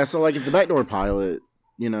 Yeah, so like if the backdoor pilot,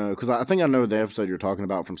 because I think I know the episode you're talking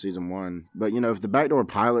about from season 1, but if the backdoor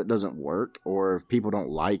pilot doesn't work, or if people don't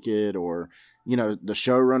like it, or the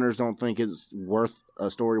showrunners don't think it's worth a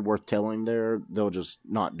story worth telling there, they'll just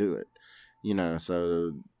not do it.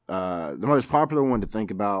 So the most popular one to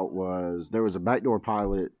think about was there was a backdoor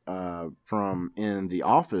pilot from in The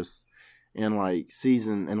Office in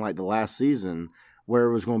the last season where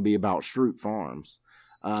it was going to be about Shroot Farms.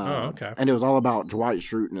 Okay. And it was all about Dwight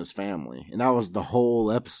Schrute and his family, and that was the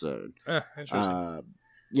whole episode. Interesting.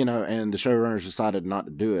 And the showrunners decided not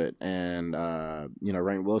to do it, and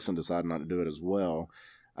Rainn Wilson decided not to do it as well,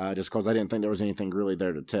 just because they didn't think there was anything really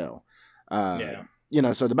there to tell.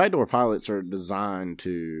 So the backdoor pilots are designed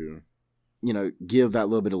to, give that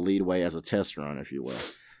little bit of leadway as a test run, if you will.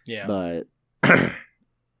 Yeah.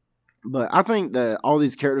 But I think that all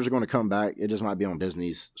these characters are going to come back. It just might be on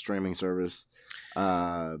Disney's streaming service.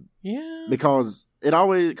 Because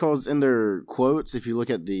in their quotes, if you look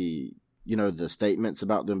at the statements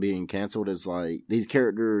about them being canceled, is like these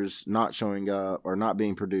characters not showing up or not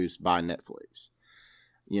being produced by Netflix.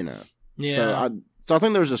 Yeah. So I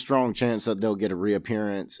think there's a strong chance that they'll get a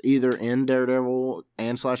reappearance either in Daredevil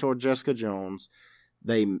and / Jessica Jones.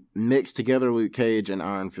 They mix together Luke Cage and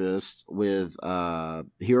Iron Fist with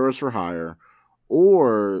Heroes for Hire,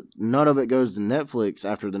 or none of it goes to Netflix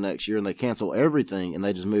after the next year and they cancel everything and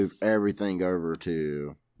they just move everything over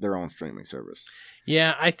to their own streaming service.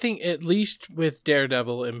 Yeah, I think at least with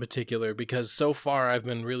Daredevil in particular, because so far I've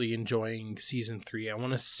been really enjoying season 3. I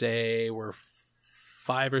want to say we're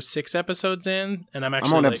 5 or 6 episodes in, and I'm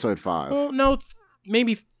on episode 5. Oh no,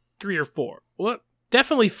 maybe 3 or 4. What?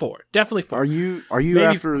 Definitely 4. Definitely 4. Are you maybe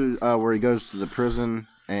after where he goes to the prison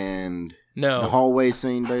and no the hallway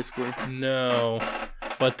scene, basically? No,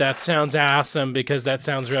 but that sounds awesome because that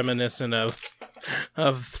sounds reminiscent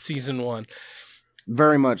of season 1.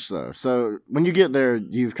 Very much so. So when you get there,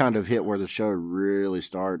 you've kind of hit where the show really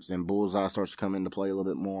starts, and Bullseye starts to come into play a little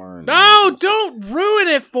bit more. No, don't ruin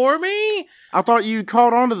it for me. I thought you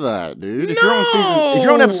caught on to that, dude. If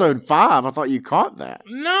you're on episode 5, I thought you caught that.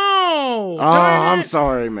 No. Oh, I'm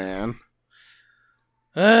sorry, man.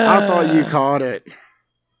 I thought you caught it.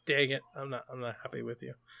 Dang it! I'm not happy with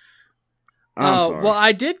you. I'm sorry. Well,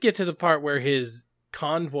 I did get to the part where his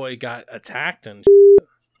convoy got attacked and.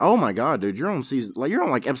 Oh my god, dude! You're on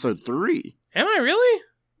episode 3. Am I really?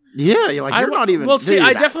 Yeah, you're not even. Well, see,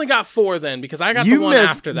 I definitely got 4 then because I got the one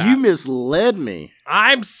after that. You misled me.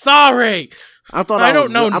 I'm sorry. I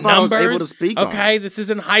don't know numbers. I was able to speak. Okay, this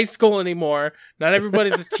isn't high school anymore. Not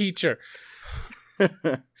everybody's a teacher.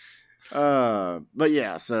 But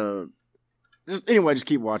yeah, so just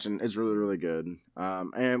keep watching. It's really, really good.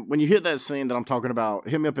 And when you hit that scene that I'm talking about,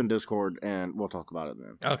 hit me up in Discord and we'll talk about it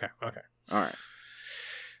then. Okay. All right.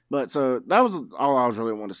 But so that was all I was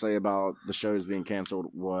really wanting to say about the shows being canceled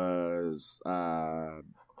was, I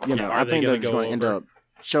think they're just going to end up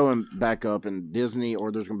showing back up in Disney,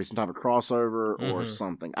 or there's going to be some type of crossover or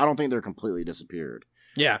something. I don't think they're completely disappeared.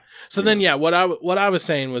 Yeah. So then, what I was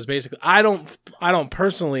saying was basically, I don't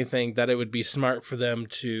personally think that it would be smart for them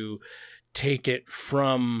to take it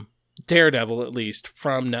from Daredevil, at least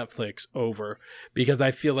from Netflix over, because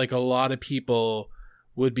I feel like a lot of people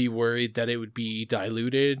would be worried that it would be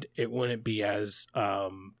diluted. It wouldn't be as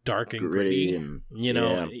dark and gritty, and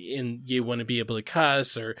you wouldn't be able to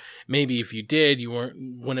cuss, or maybe if you did, you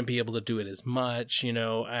wouldn't be able to do it as much.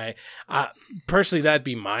 I personally, that'd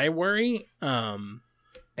be my worry.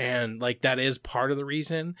 And like that is part of the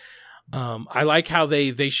reason. I like how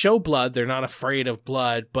they show blood. They're not afraid of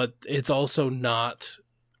blood, but it's also not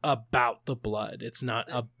about the blood. It's not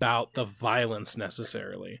about the violence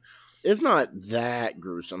necessarily. It's not that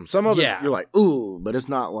gruesome. Some of it, you're like, ooh, but it's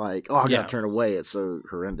not like, oh, I gotta turn away. It's so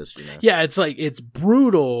horrendous, Yeah, it's like, it's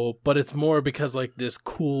brutal, but it's more because like this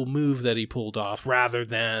cool move that he pulled off rather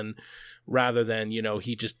than,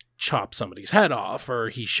 he just chopped somebody's head off or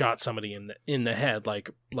he shot somebody in the head like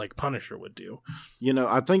Punisher would do.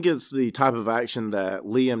 I think it's the type of action that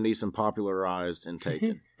Liam Neeson popularized in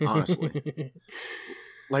Taken, honestly.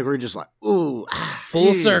 Like, we're just like, ooh.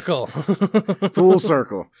 Full circle. Full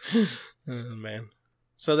circle. Oh, man.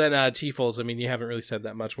 So then, T-Foles, I mean, you haven't really said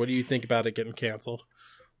that much. What do you think about it getting canceled?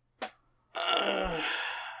 I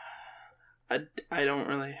don't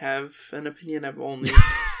really have an opinion. I don't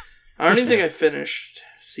even think I finished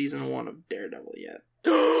season 1 of Daredevil yet.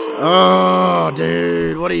 Oh,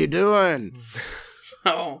 dude. What are you doing?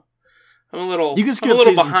 So, I'm a little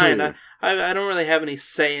behind. 2. I don't really have any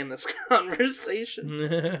say in this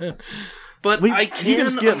conversation. But I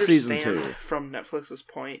can skip understand season 2 from Netflix's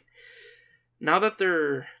point. Now that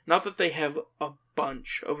they have a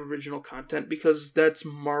bunch of original content, because that's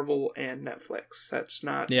Marvel and Netflix. That's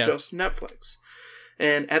not just Netflix.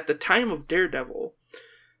 And at the time of Daredevil,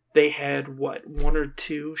 they had 1 or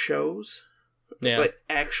 2 shows? Yeah. Like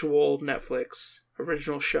actual Netflix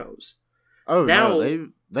original shows. Oh, now, no,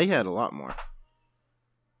 they had a lot more.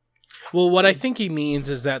 Well, what I think he means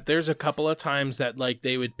is that there's a couple of times that like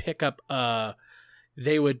they would pick up a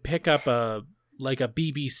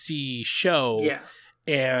BBC show,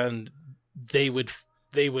 and they would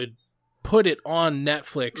they would put it on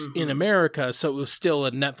Netflix in America, so it was still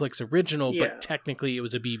a Netflix original, but technically it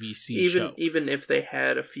was a BBC show. Even if they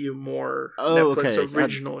had a few more Netflix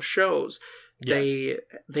original shows, they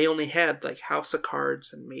only had like House of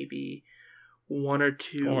Cards and maybe one or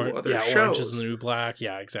two other shows. Orange is the New Black.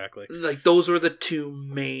 Yeah, exactly. Like those were the two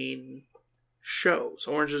main shows,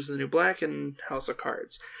 Orange is the New Black and House of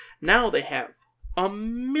Cards. Now they have a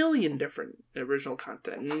million different original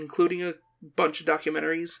content, including a bunch of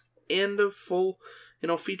documentaries and a full,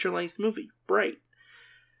 feature-length movie. Bright.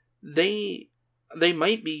 They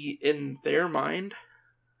might be, in their mind,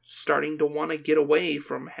 starting to want to get away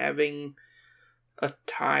from having a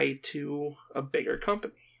tie to a bigger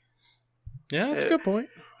company. Yeah, that's a good point.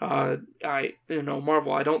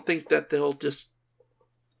 Marvel, I don't think that they'll just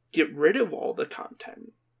get rid of all the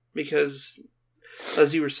content. Because,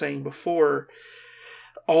 as you were saying before,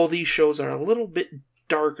 all these shows are a little bit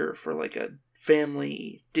darker for like a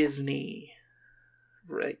family Disney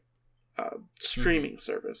streaming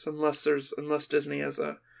service, unless Disney has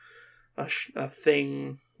a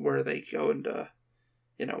thing where they go into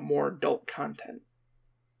more adult content,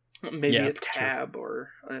 maybe a tab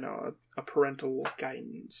or a parental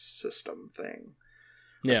guidance system thing,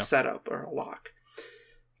 a setup or a lock.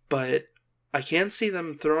 But I can't see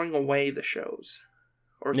them throwing away the shows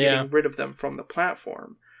or getting rid of them from the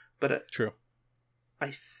platform. But true,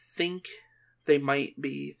 I think they might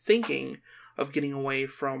be thinking of getting away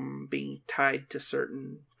from being tied to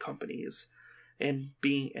certain companies and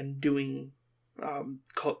doing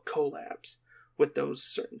collabs with those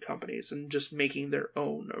certain companies and just making their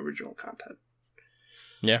own original content.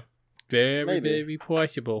 Yeah, very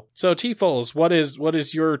possible. So, T-Foles, what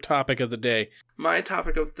is your topic of the day? My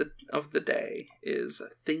topic of the day is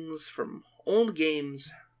things from old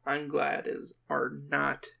games I'm glad are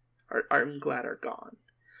gone.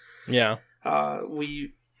 Yeah.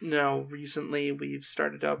 Recently we've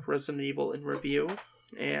started up Resident Evil in review,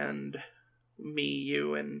 and me,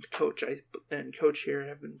 you, and Coach here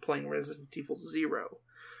have been playing Resident Evil 0,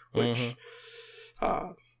 which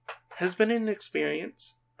has been an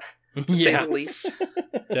experience, to say the least.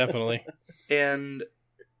 Definitely. And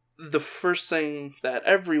the first thing that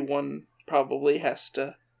everyone probably has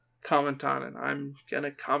to comment on, and I'm going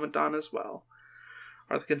to comment on as well,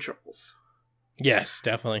 are the controls. Yes,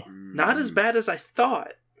 definitely. Not as bad as I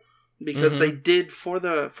thought, because they did for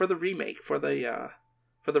the remake, for the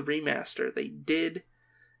remaster, they did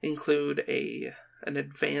include an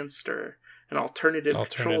advanced or an alternative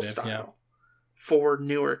control style for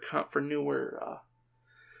newer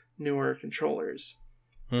controllers.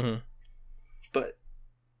 Mm-hmm. But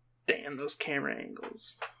damn, those camera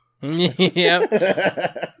angles.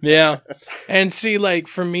 Yeah. And see, like,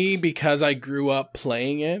 for me, because I grew up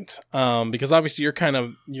playing it, because obviously you're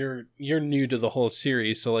new to the whole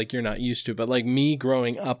series, so like you're not used to it, but like me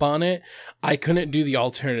growing up on it, I couldn't do the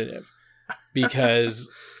alternative because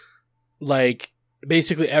like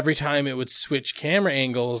basically every time it would switch camera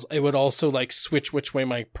angles, it would also like switch which way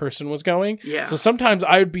my person was going. Yeah. So sometimes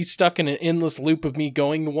I would be stuck in an endless loop of me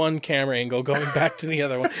going to one camera angle, going back to the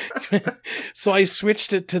other one. So I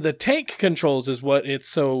switched it to the tank controls, is what it's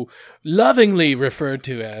so lovingly referred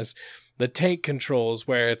to as. The tank controls,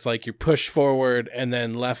 where it's like you push forward and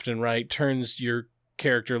then left and right turns your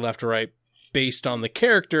character left or right based on the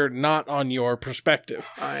character, not on your perspective.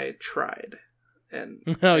 I tried. And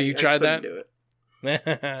you tried that? Do it.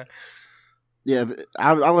 Yeah,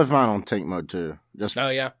 I left mine on tank mode too. Just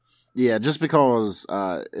because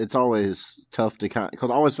it's always tough to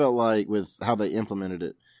because I always felt like with how they implemented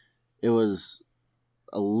it, it was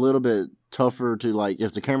a little bit tougher to like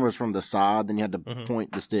if the camera was from the side, then you had to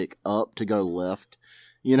point the stick up to go left,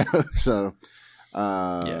 So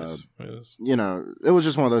yes, it was. It was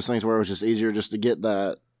just one of those things where it was just easier just to get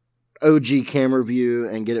that OG camera view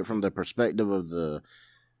and get it from the perspective of the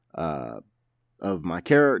of my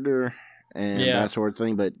character and that sort of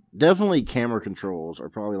thing. But definitely camera controls are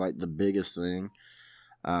probably like the biggest thing.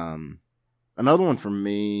 Another one for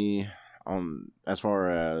me as far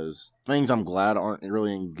as things I'm glad aren't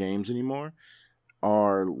really in games anymore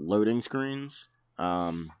are loading screens.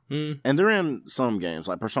 And they're in some games,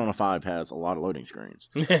 like Persona 5 has a lot of loading screens.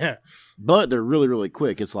 But they're really, really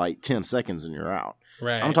quick. It's like 10 seconds and you're out.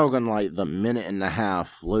 Right. I'm talking like the minute and a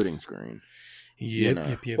half loading screen.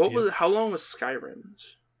 Yep. How long was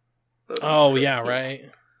Skyrim's? Right.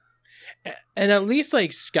 And at least like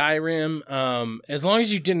Skyrim, as long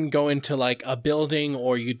as you didn't go into like a building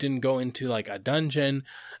or you didn't go into like a dungeon,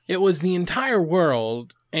 it was the entire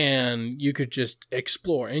world and you could just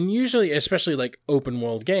explore. And usually, especially like open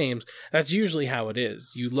world games, that's usually how it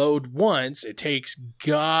is. You load once, it takes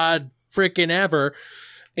God freaking ever.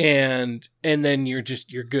 And then you're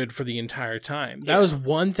good for the entire time. That was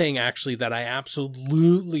one thing actually that I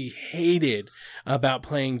absolutely hated about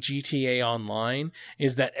playing GTA Online,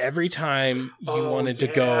 is that every time you wanted to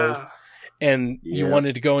go and you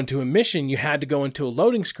wanted to go into a mission, you had to go into a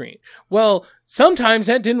loading screen. Well, sometimes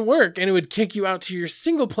that didn't work, and it would kick you out to your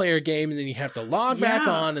single player game, and then you have to log back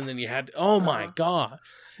on, and then you had to, my God.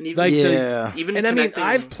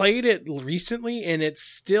 I've played it recently, and it's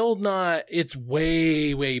still not. It's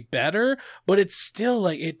way, way better, but it's still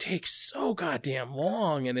like it takes so goddamn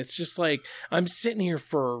long, and it's just like I'm sitting here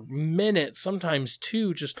for minutes, sometimes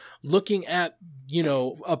two, just looking at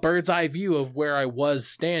a bird's eye view of where I was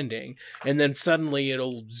standing, and then suddenly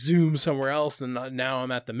it'll zoom somewhere else, and now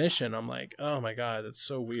I'm at the mission. I'm like, oh my God, that's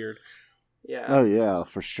so weird. Yeah. Oh yeah,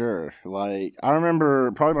 for sure. Like I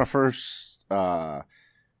remember probably my first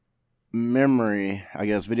memory, I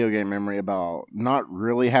guess, video game memory about not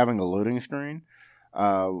really having a loading screen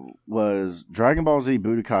was Dragon Ball Z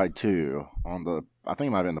Budokai 2 on I think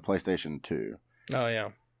it might have been the PlayStation 2. Oh yeah.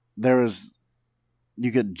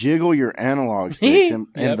 You could jiggle your analog sticks in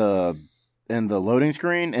the loading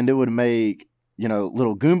screen, and it would make,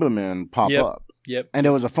 little Goomba men pop up. Yep. And it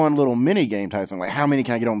was a fun little mini game type thing, like how many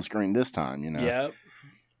can I get on the screen this time, Yep.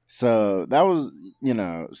 So that was,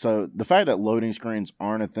 so the fact that loading screens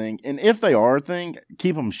aren't a thing, and if they are a thing,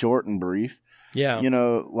 keep them short and brief. Yeah.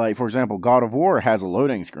 Like, for example, God of War has a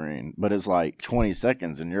loading screen, but it's like 20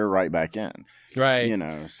 seconds and you're right back in. Right.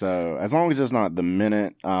 So as long as it's not the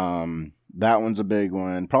minute, that one's a big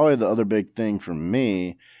one. Probably the other big thing for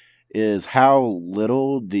me is how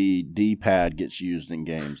little the D-pad gets used in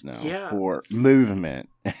games now for movement.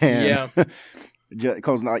 And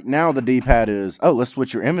because like now the D-pad is, let's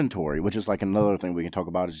switch your inventory, which is like another thing we can talk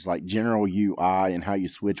about. Is just like general UI and how you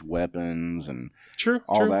switch weapons and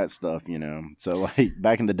all that stuff, So like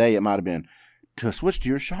back in the day, it might have been to switch to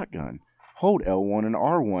your shotgun, hold L1 and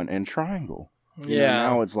R1 and triangle.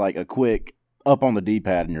 Now it's like a quick up on the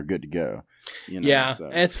D-pad and you're good to go. So.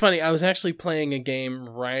 It's funny. I was actually playing a game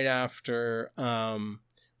right after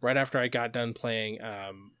I got done playing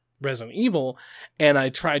Resident Evil, and I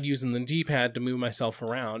tried using the D-pad to move myself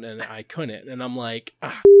around, and I couldn't. And I'm like,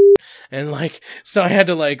 and like, so I had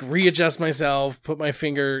to like readjust myself, put my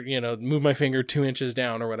finger, move my finger 2 inches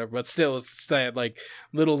down or whatever. But still, it's that like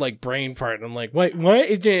little like brain fart. And I'm like, wait, why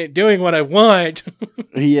is it doing what I want?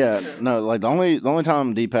 Like the only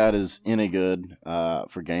time D-pad is any good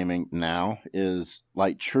for gaming now is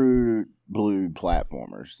like true blue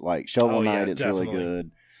platformers, like Shovel Knight. It's definitely really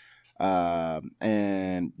good.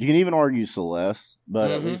 And you can even argue Celeste,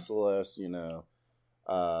 but at least Celeste,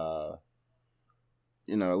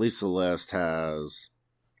 at least Celeste has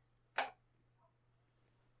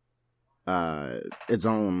its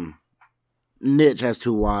own niche as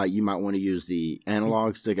to why you might want to use the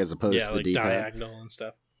analog stick as opposed to the like D-pad. diagonal and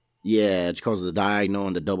stuff. Yeah, it's because of the diagonal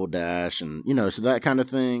and the double dash and, so that kind of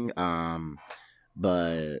thing.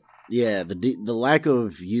 But yeah, the lack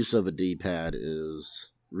of use of a D-pad is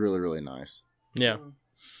really, really nice. Yeah.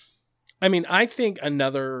 I mean, I think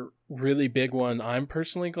another really big one I'm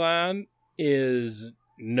personally glad is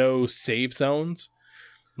no save zones.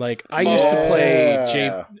 Like I used to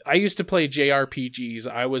play JRPGs.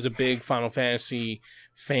 I was a big Final Fantasy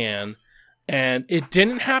fan, and it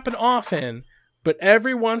didn't happen often, but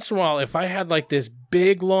every once in a while, if I had like this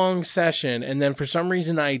big long session and then for some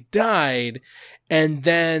reason I died, and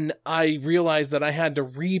then I realized that I had to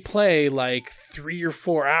replay like 3 or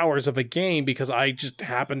 4 hours of a game because I just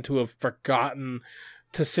happened to have forgotten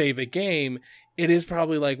to save a game, it is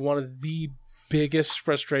probably like one of the biggest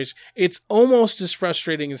frustrations. It's almost as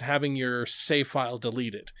frustrating as having your save file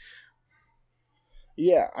deleted.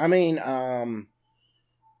 Yeah, I mean,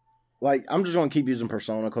 like, I'm just going to keep using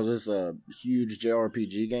Persona because it's a huge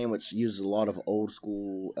JRPG game which uses a lot of old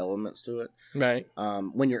school elements to it. Right.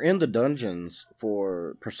 When you're in the dungeons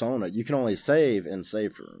for Persona, you can only save in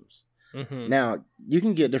safe rooms. Mm-hmm. Now, you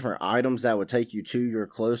can get different items that would take you to your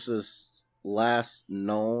closest last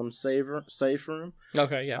known safe room.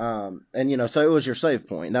 Okay, yeah. And, so it was your save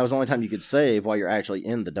point. That was the only time you could save while you're actually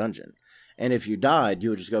in the dungeon. And if you died, you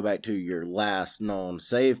would just go back to your last known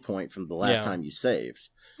save point from the last time you saved.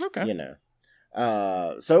 Okay.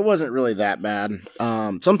 So it wasn't really that bad.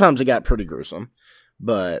 Sometimes it got pretty gruesome,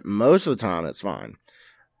 but most of the time it's fine.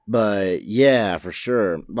 But yeah, for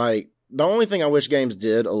sure. Like, the only thing I wish games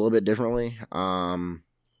did a little bit differently,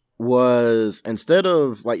 was instead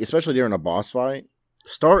of, like, especially during a boss fight,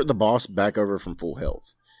 start the boss back over from full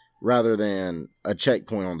health rather than a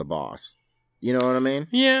checkpoint on the boss. You know what I mean?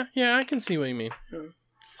 Yeah, I can see what you mean.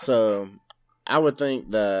 So I would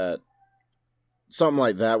think that something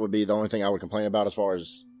like that would be the only thing I would complain about as far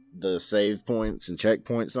as the save points and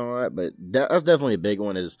checkpoints and all that. But that's definitely a big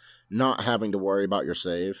one, is not having to worry about your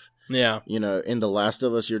save. Yeah. You know, in The Last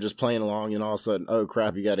of Us, you're just playing along and all of a sudden, oh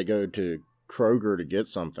crap, you got to go to Kroger to get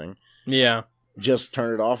something. Yeah. Just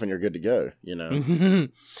turn it off and you're good to go, you know.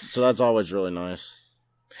 So that's always really nice.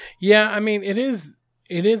 Yeah, I mean, it is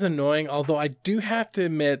annoying, although I do have to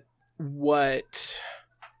admit what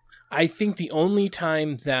I think the only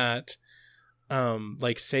time that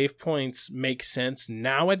like save points make sense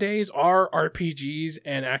nowadays are RPGs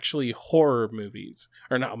and actually horror movies,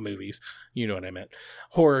 or not movies, you know what I meant,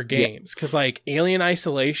 horror games. Because like Alien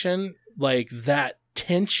Isolation, like that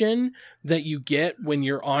tension that you get when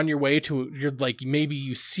you're on your way to, you're like, maybe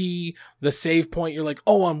you see the save point, you're like,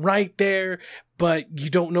 oh, I'm right there, but you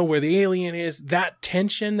don't know where the alien is. That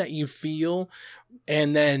tension that you feel,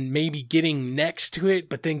 and then maybe getting next to it,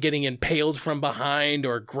 but then getting impaled from behind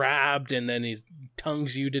or grabbed, and then he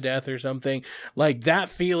tongues you to death or something. Like, that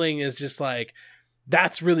feeling is just like,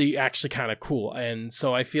 that's really actually kind of cool. And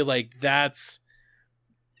so I feel like that's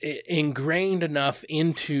ingrained enough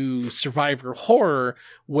into survivor horror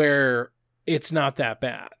where it's not that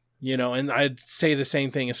bad, you know. And I'd say the same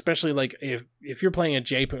thing, especially like if you're playing a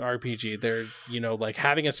JRPG, there, you know, like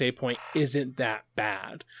having a save point isn't that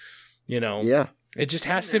bad, you know. Yeah. It just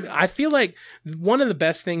has to. I feel like one of the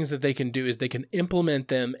best things that they can do is they can implement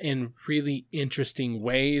them in really interesting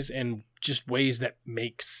ways, and just ways that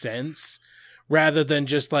make sense, rather than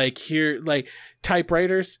just like here, like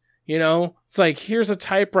typewriters. You know, it's like, here's a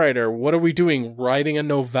typewriter. What are we doing? Writing a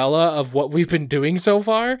novella of what we've been doing so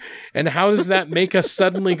far? And how does that make us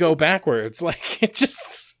suddenly go backwards? Like, it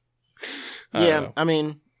just... I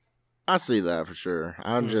mean, I see that for sure.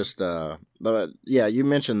 I'm just, but yeah, you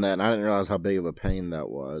mentioned that, and I didn't realize how big of a pain that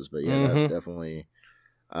was. But yeah, that's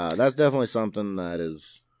definitely something that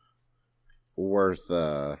is worth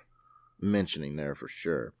mentioning there for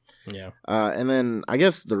sure. Yeah. And then I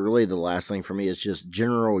guess the last thing for me is just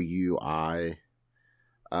general UI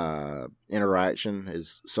interaction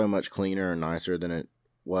is so much cleaner and nicer than it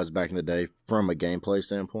was back in the day from a gameplay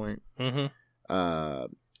standpoint.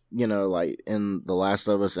 You know, like in The Last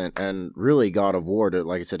of Us and really God of War, to,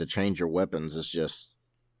 like I said, to change your weapons, it's just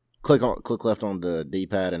click left on the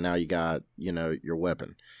D-pad, and now you got, you know, your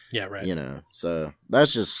weapon. Yeah, right. You know, so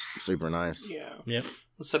that's just super nice. Yeah. Yep.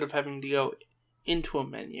 Instead of having to go into a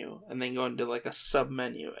menu and then go into like a sub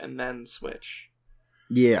menu and then switch.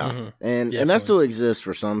 Yeah, and that still exists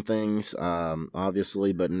for some things,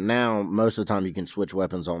 obviously, but now most of the time you can switch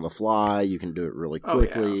weapons on the fly. You can do it really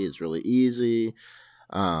quickly. Oh, yeah. It's really easy.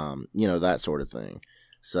 You know, that sort of thing.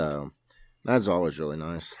 So that's always really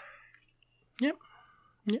nice. Yep.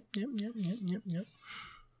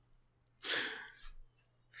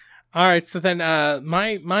 All right, so then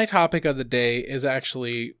my topic of the day is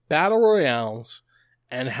actually battle royales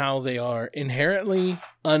and how they are inherently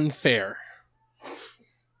unfair.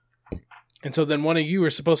 And so then one of you are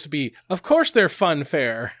supposed to be, of course they're fun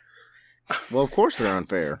fair. Well, of course they're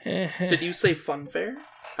unfair. Did you say fun fair?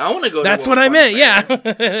 I want to go. That's what I meant.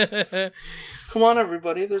 Yeah. Come on,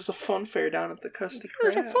 everybody! There's a fun fair down at the Krusty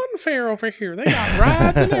Krab. There's a fun fair over here. They got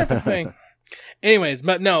rides and everything. Anyways,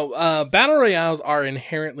 but no, battle royales are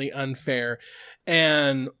inherently unfair,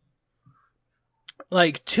 and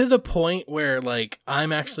like to the point where like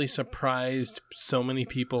I'm actually surprised so many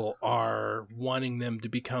people are wanting them to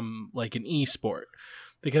become like an esport,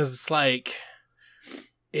 because it's like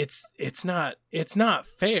it's not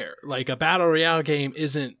fair. Like a battle royale game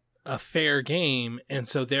isn't a fair game, and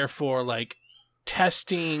so therefore like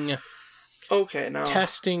testing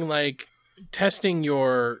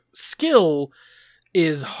your skill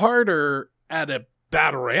is harder at a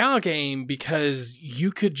battle royale game, because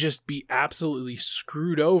you could just be absolutely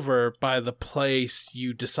screwed over by the place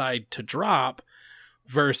you decide to drop,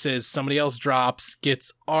 versus somebody else drops,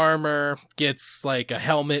 gets armor, gets like a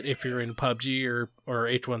helmet if you're in PUBG or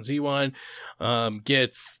H1Z1,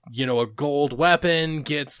 gets, you know, a gold weapon,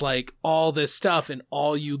 gets like all this stuff, and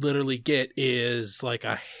all you literally get is like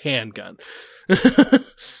a handgun.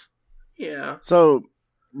 Yeah. So,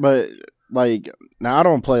 but like, now I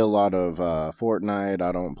don't play a lot of Fortnite.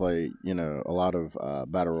 I don't play, you know, a lot of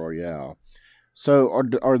Battle Royale. So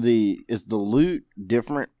is the loot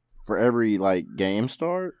different for every like game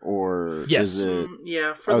start, or yes, is it?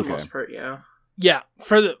 Yeah, for the most part, yeah. Yeah,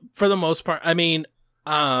 for the most part. I mean,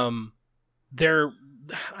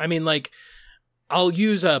 like, I'll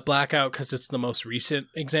use Blackout because it's the most recent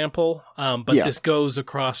example. But this goes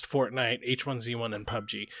across Fortnite, H1Z1, and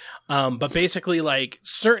PUBG. But basically, like,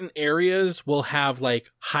 certain areas will have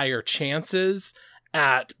like higher chances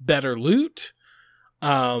at better loot.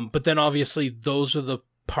 But then obviously those are the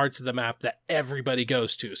parts of the map that everybody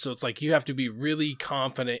goes to. So it's like you have to be really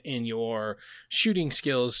confident in your shooting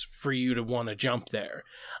skills for you to want to jump there.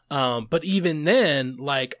 But even then,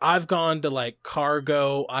 like I've gone to like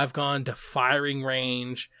cargo, I've gone to firing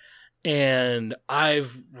range, and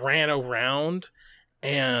I've ran around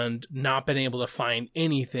and not been able to find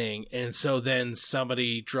anything. And so then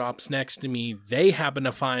somebody drops next to me, they happen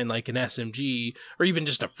to find like an SMG or even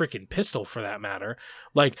just a freaking pistol for that matter.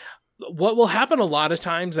 Like, what will happen a lot of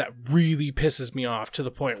times that really pisses me off to the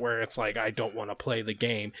point where it's like I don't want to play the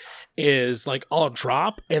game is like I'll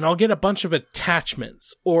drop and I'll get a bunch of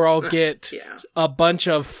attachments, or I'll get a bunch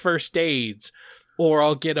of first aids, or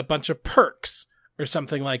I'll get a bunch of perks or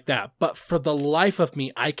something like that. But for the life of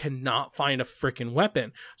me, I cannot find a freaking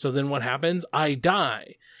weapon. So then what happens? I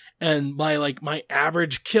die. And my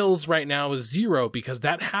average kills right now is 0 because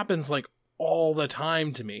that happens like all the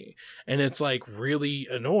time to me, and it's like really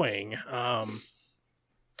annoying.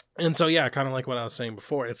 And so yeah, kind of like what I was saying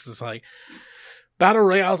before, it's just like battle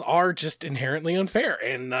royales are just inherently unfair,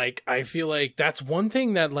 and like I feel like that's one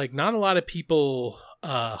thing that like not a lot of people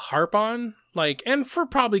harp on, like, and for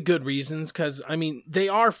probably good reasons, because I mean they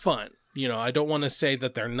are fun. You know, I don't want to say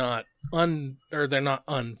that they're not unfun.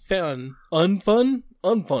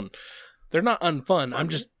 They're not unfun. I'm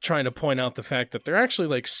just trying to point out the fact that they're actually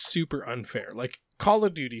like super unfair. Like Call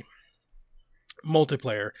of Duty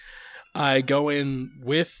multiplayer, I go in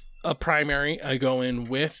with a primary, I go in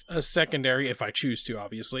with a secondary if I choose to,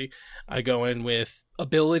 obviously. I go in with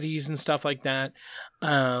abilities and stuff like that.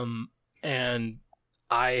 And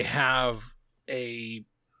I have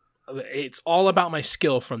it's all about my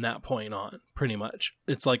skill from that point on, pretty much.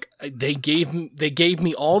 It's like they gave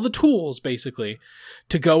me all the tools basically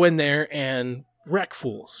to go in there and wreck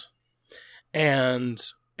fools, and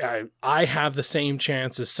I have the same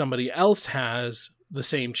chance as somebody else has the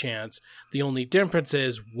same chance. The only difference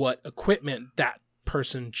is what equipment that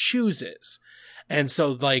person chooses. And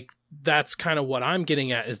so like that's kind of what I'm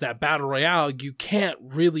getting at, is that battle royale, you can't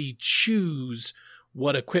really choose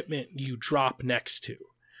what equipment you drop next to.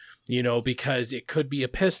 You know, because it could be a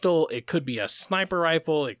pistol, it could be a sniper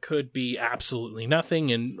rifle, it could be absolutely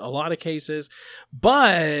nothing in a lot of cases.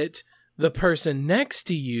 But the person next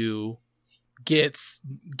to you gets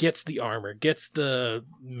the armor, gets the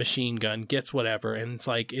machine gun, gets whatever. And it's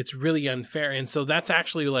like, it's really unfair. And so that's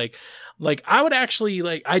actually like I would actually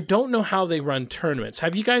like, I don't know how they run tournaments.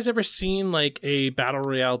 Have you guys ever seen like a battle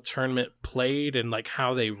royale tournament played and like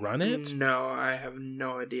how they run it? No, I have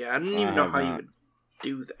no idea. I don't even know how you would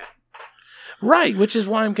do that. Right, which is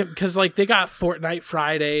why because like they got Fortnite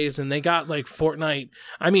Fridays and they got like Fortnite.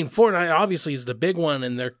 I mean, Fortnite obviously is the big one,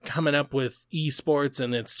 and they're coming up with esports,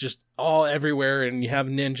 and it's just all everywhere, and you have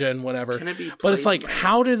Ninja and whatever. Can it be but it's like,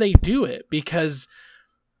 how do they do it? Because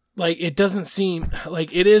like it doesn't seem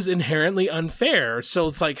like it is inherently unfair. So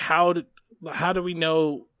it's like, how do we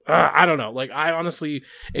know? I don't know. Like, I honestly,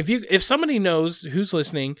 if somebody knows who's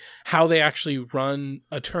listening how they actually run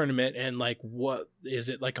a tournament, and like, what is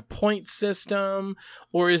it, like a point system,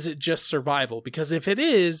 or is it just survival? Because if it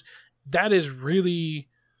is, that is really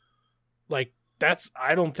like,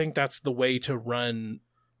 I don't think that's the way to run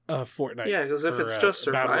a Fortnite. Yeah, because if it's just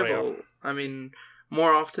survival, I mean,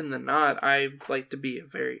 more often than not, I like to be a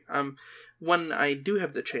very when I do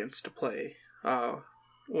have the chance to play.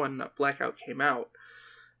 When Blackout came out,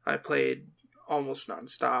 I played almost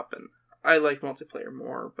nonstop, and I like multiplayer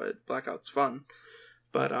more, but Blackout's fun.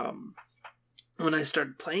 But when I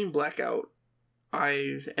started playing Blackout,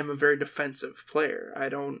 I am a very defensive player. I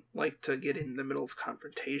don't like to get in the middle of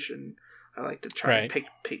confrontation. I like to try and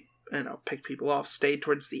pick people off, stay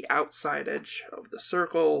towards the outside edge of the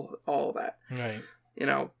circle, all that. Right. You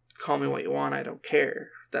know, call me what you want, I don't care.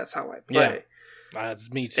 That's how I play. Yeah,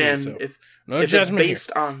 that's me too. And so. if it's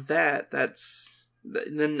based on that,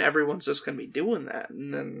 then everyone's just going to be doing that.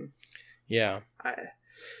 And then... Yeah.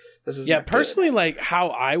 Personally, like, how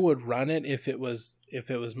I would run it if it was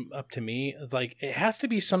up to me, like, it has to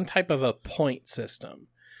be some type of a point system.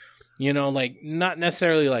 You know, like, not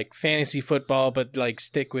necessarily like fantasy football, but like,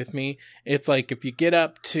 stick with me. It's like, if you get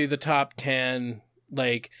up to the top 10,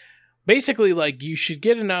 like, basically, like, you should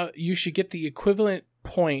get the equivalent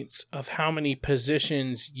points of how many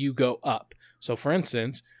positions you go up. So, for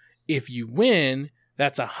instance, if you win,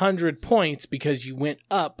 that's 100 points because you went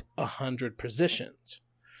up 100 positions.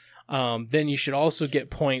 Then you should also get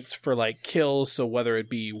points for like kills. So whether it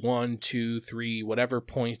be 1, 2, 3, whatever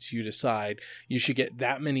points you decide, you should get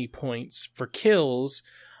that many points for kills.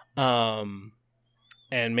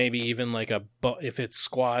 and maybe even like if it's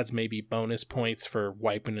squads, maybe bonus points for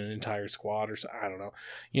wiping an entire squad or so. I don't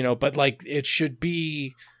know, but like it should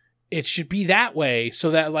be that way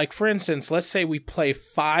so that, like, for instance, let's say we play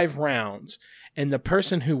 5 rounds and the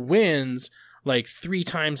person who wins like 3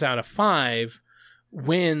 times out of 5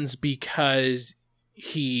 wins because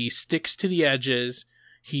he sticks to the edges,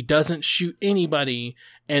 he doesn't shoot anybody,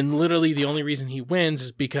 and literally the only reason he wins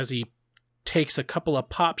is because he takes a couple of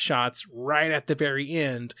pop shots right at the very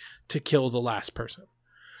end to kill the last person.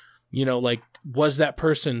 Like, was that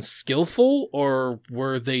person skillful or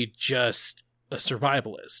were they just a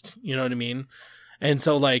survivalist? You know what I mean? And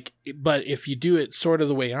so, like, but if you do it sort of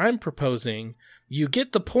the way I'm proposing, you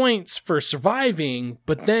get the points for surviving,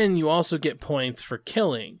 but then you also get points for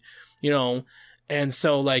killing, and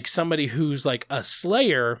so, like, somebody who's like a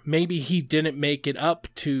slayer, maybe he didn't make it up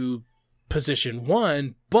to position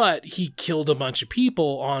 1, but he killed a bunch of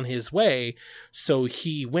people on his way, so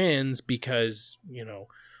he wins because he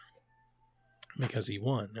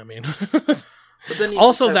won. I mean, but then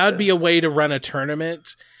also that would be a way to run a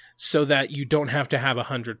tournament so that you don't have to have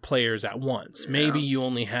 100 players at once. Yeah. Maybe you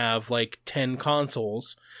only have like 10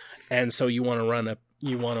 consoles, and so you want to run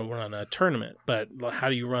a tournament. But how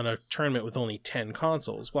do you run a tournament with only 10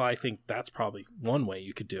 consoles? Well, I think that's probably one way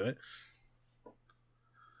you could do it.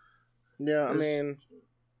 Yeah, I mean,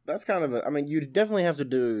 that's kind of you definitely have to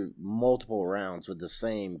do multiple rounds with the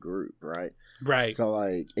same group, right? Right. So,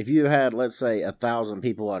 like, if you had, let's say, 1,000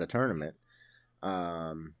 people at a tournament,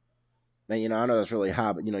 then, I know that's really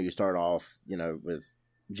high, but, you start off, with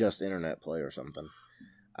just internet play or something,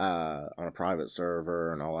 on a private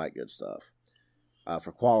server and all that good stuff.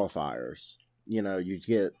 For qualifiers, you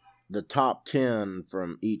get the top 10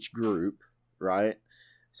 from each group, right?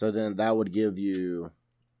 So then that would give you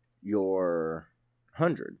your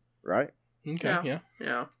 100, right? Okay,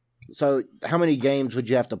 yeah. So how many games would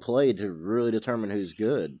you have to play to really determine who's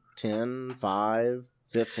good? 10, 5,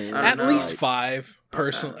 15? At least 5,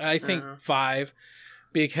 personally. I think 5,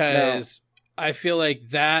 because I feel like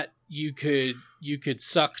that you could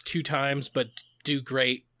suck 2 times but do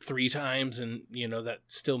great 3 times, and that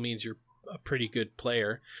still means you're a pretty good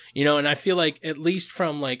player, and I feel like, at least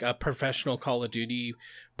from like a professional Call of Duty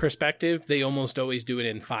perspective, they almost always do it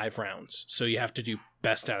in 5 rounds, so you have to do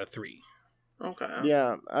best out of 3. Okay.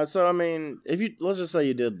 Yeah, so if let's just say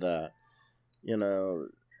you did that,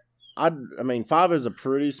 I mean 5 is a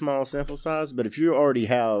pretty small sample size, but if you already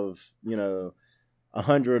have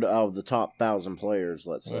 100 of the top 1,000 players,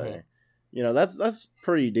 let's say, that's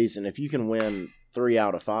pretty decent if you can win 3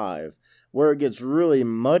 out of 5. Where it gets really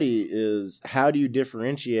muddy is, how do you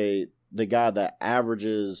differentiate the guy that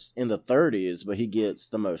averages in the 30s, but he gets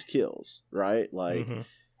the most kills, right? Like,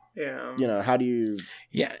 yeah, how do you?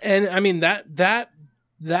 Yeah, and I mean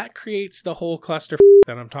that creates the whole cluster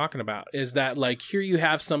that I'm talking about. Is that, like, here you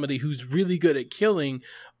have somebody who's really good at killing,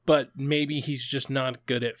 but maybe he's just not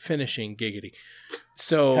good at finishing. Giggity.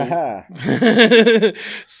 So,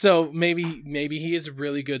 so maybe he is a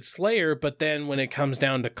really good slayer, but then when it comes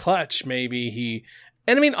down to clutch, maybe he.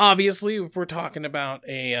 And I mean, obviously, if we're talking about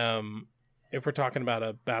a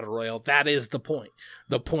battle royale, that is the point.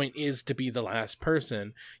 The point is to be the last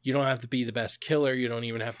person. You don't have to be the best killer. You don't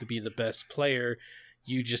even have to be the best player.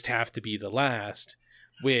 You just have to be the last.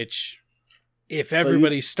 Which, if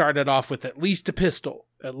everybody started off with at least a pistol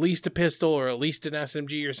or at least an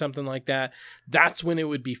SMG or something like that, that's when it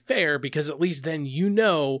would be fair, because at least then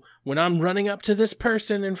when I'm running up to this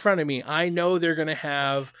person in front of me, I know they're going to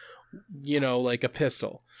have, like a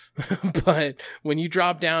pistol. But when you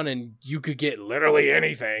drop down and you could get literally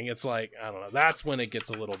anything, it's like, I don't know, that's when it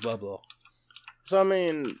gets a little bubble. So, I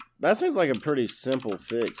mean, that seems like a pretty simple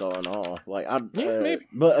fix all in all. Like, maybe.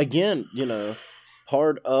 But again,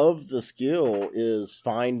 part of the skill is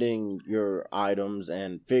finding your items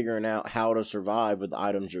and figuring out how to survive with the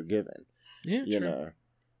items you're given. Yeah, true.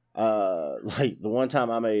 Like the one time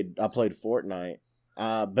I played Fortnite,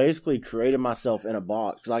 I basically created myself in a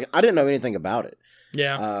box. Like, I didn't know anything about it.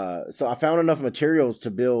 Yeah. So I found enough materials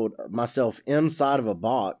to build myself inside of a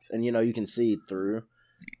box, and you can see through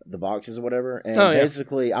the boxes or whatever. And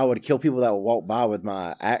basically, I would kill people that would walk by with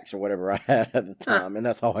my axe or whatever I had at the time, and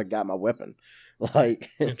that's how I got my weapon. Like,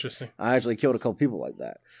 interesting. I actually killed a couple people like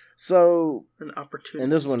that. So, an opportunity.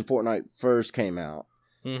 And this is when Fortnite first came out.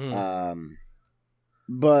 Mm-hmm.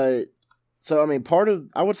 But so I mean,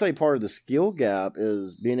 I would say part of the skill gap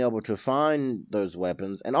is being able to find those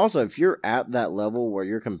weapons, and also if you're at that level where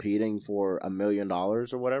you're competing for $1 million or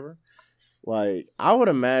whatever, like, I would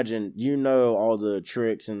imagine all the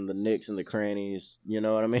tricks and the nicks and the crannies. You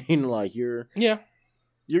know what I mean? Like, you're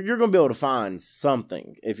you're going to be able to find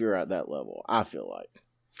something if you're at that level, I feel like.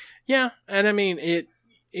 Yeah, and I mean, it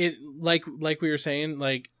like we were saying,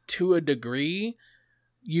 like, to a degree,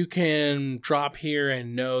 you can drop here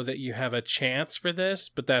and know that you have a chance for this,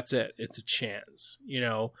 but that's it. It's a chance. You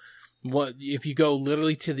know, what if you go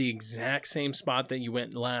literally to the exact same spot that you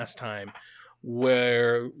went last time,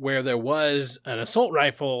 where there was an assault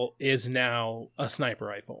rifle is now a sniper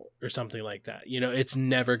rifle or something like that. You know, it's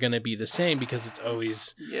never going to be the same because it's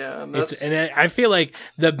always and I feel like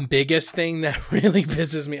the biggest thing that really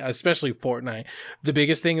pisses me, especially Fortnite, the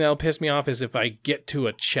biggest thing that'll piss me off is if I get to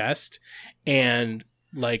a chest and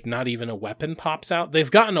like not even a weapon pops out.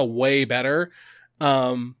 They've gotten a way better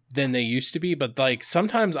than they used to be, but like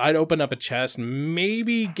sometimes I'd open up a chest,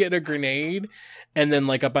 maybe get a grenade, and then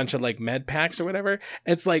like a bunch of like med packs or whatever.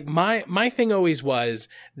 It's like my thing always was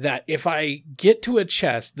that if I get to a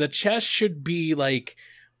chest, the chest should be like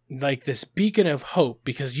this beacon of hope,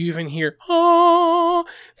 because you even hear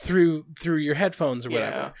through your headphones or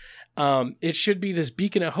whatever. It should be this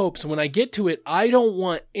beacon of hope. So when I get to it, I don't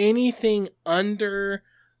want anything under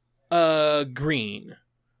green.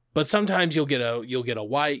 But sometimes you'll get a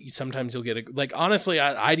white. Sometimes you'll get a, like, honestly,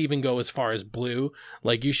 I'd even go as far as blue.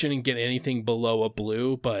 Like, you shouldn't get anything below a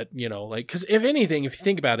blue. But, you know, like, because if anything, if you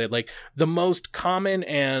think about it, like the most common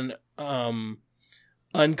and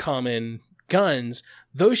uncommon guns,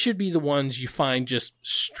 those should be the ones you find just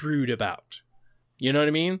strewed about. You know what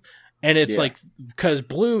I mean? And it's like, because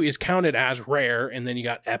blue is counted as rare, and then you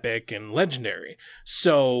got epic and legendary.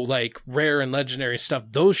 So, like, rare and legendary stuff,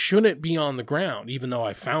 those shouldn't be on the ground, even though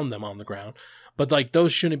I found them on the ground. But, like,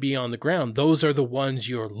 those shouldn't be on the ground. Those are the ones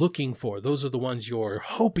you're looking for. Those are the ones you're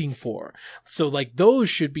hoping for. So, like, those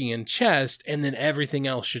should be in chest, and then everything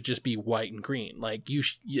else should just be white and green. Like,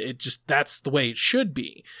 that's the way it should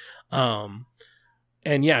be.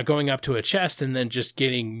 And yeah, going up to a chest and then just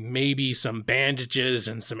getting maybe some bandages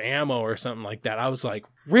and some ammo or something like that. I was like,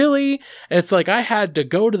 really? It's like I had to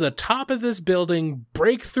go to the top of this building,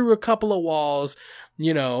 break through a couple of walls,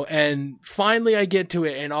 you know, and finally I get to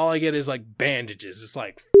it and all I get is like bandages. It's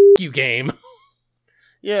like, F you, game.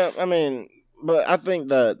 Yeah, I mean, but I think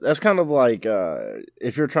that's kind of like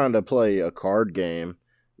if you're trying to play a card game.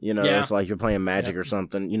 You know, it's like you're playing Magic or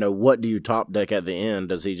something. You know, what do you top deck at the end?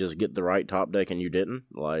 Does he just get the right top deck and you didn't?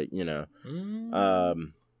 Like, you know.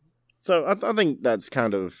 So I think that's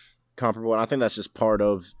kind of comparable. And I think that's just part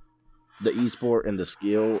of the esport and the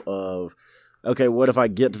skill of, okay, what if I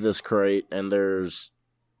get to this crate and there's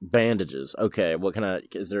bandages? Okay,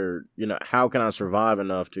 how can I survive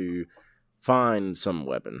enough to find some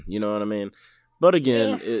weapon? You know what I mean? But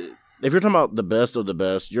again, if you're talking about the best of the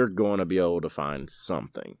best, you're going to be able to find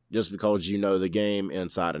something just because you know the game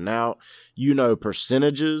inside and out. You know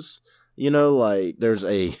percentages. You know, like there's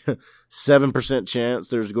a 7% chance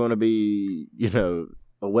there's going to be, you know,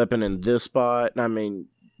 a weapon in this spot. I mean,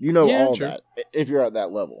 you know all that if you're at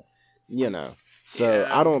that level, you know. So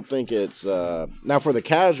I don't think it's now for the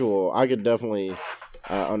casual. I could definitely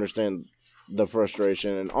understand the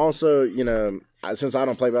frustration, and also, you know, since I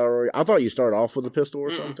don't play Battle Royale, I thought you started off with a pistol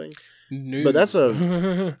or something. No. But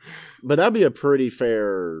but that'd be a pretty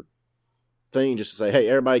fair thing just to say, hey,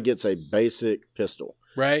 everybody gets a basic pistol,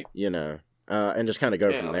 right? You know, and just kind of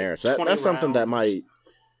go from there. So that's something that might,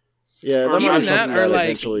 or like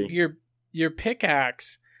eventually your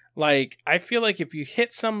pickaxe. Like, I feel like if you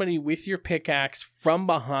hit somebody with your pickaxe from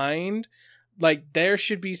behind, like there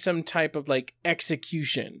should be some type of like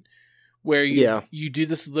execution. Where you do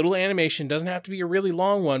this little animation, doesn't have to be a really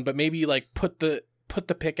long one, but maybe you like put the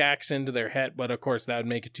pickaxe into their head. But of course, that would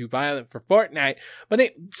make it too violent for Fortnite. But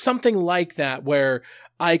something like that, where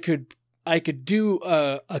I could do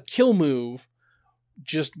a kill move,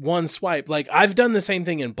 just one swipe. Like I've done the same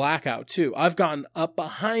thing in Blackout too. I've gone up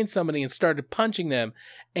behind somebody and started punching them,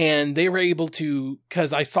 and they were able to,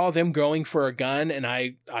 because I saw them going for a gun, and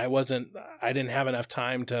I didn't have enough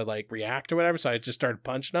time to like react or whatever, so I just started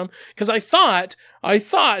punching them because I thought,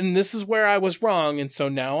 and this is where I was wrong, and so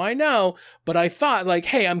now I know. But I thought like,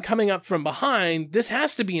 hey, I'm coming up from behind. This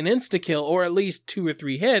has to be an insta kill or at least 2 or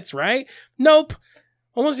 3 hits, right? Nope.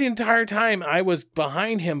 Almost the entire time I was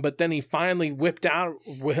behind him, but then he finally whipped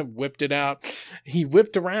it out. He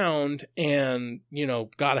whipped around and, you know,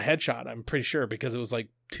 got a headshot, I'm pretty sure, because it was like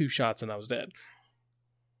 2 shots and I was dead.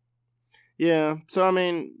 Yeah. So, I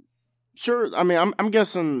mean, sure. I mean, I'm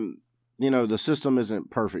guessing, you know, the system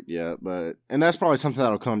isn't perfect yet, and that's probably something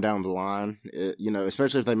that'll come down the line, you know,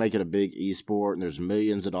 especially if they make it a big esport and there's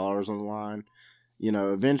millions of dollars on the line. You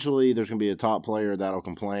know, eventually there's going to be a top player that'll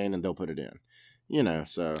complain and they'll put it in. You know,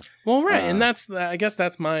 so well, right, and I guess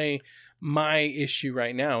that's my my issue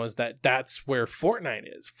right now is that that's where Fortnite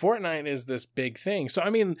is. Fortnite is this big thing. So,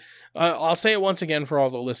 I mean, I'll say it once again for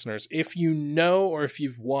all the listeners. If you know or if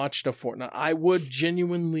you've watched a Fortnite, I would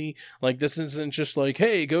genuinely, like, this isn't just like,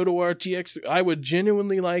 hey, go to RTX. I would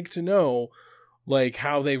genuinely like to know, like,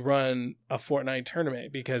 how they run a Fortnite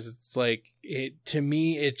tournament, because it's like, to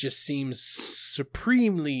me, it just seems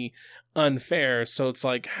supremely unfair. So it's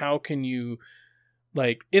like, how can you...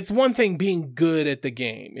 Like, it's one thing being good at the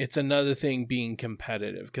game. It's another thing being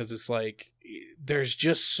competitive, because it's like, there's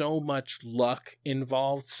just so much luck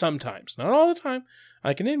involved sometimes. Not all the time.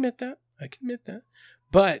 I can admit that.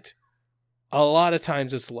 But a lot of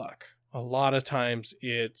times it's luck. A lot of times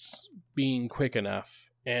it's being quick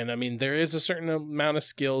enough. And I mean, there is a certain amount of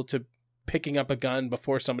skill to picking up a gun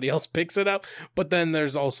before somebody else picks it up. But then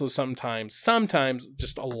there's also sometimes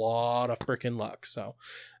just a lot of freaking luck. So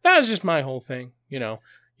that's just my whole thing. You know,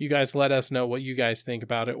 you guys let us know what you guys think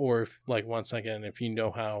about it. Or if, like, once again, if you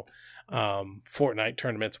know how Fortnite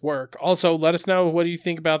tournaments work. Also, let us know, what do you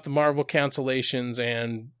think about the Marvel cancellations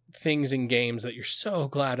and things in games that you're so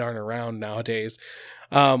glad aren't around nowadays.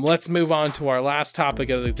 Let's move on to our last topic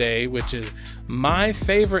of the day, which is my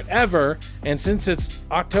favorite ever. And since it's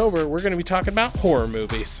October, we're going to be talking about horror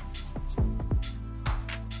movies.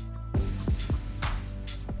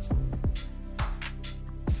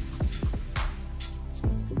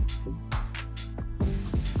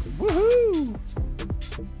 Woohoo!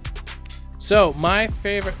 So, my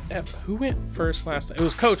favorite... Who went first last time? It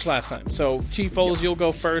was Coach last time. So, T-Foles, you'll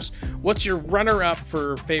go first. What's your runner-up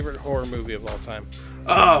for favorite horror movie of all time?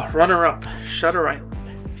 Runner-up. Shutter Island.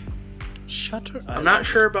 Shutter Island? I'm not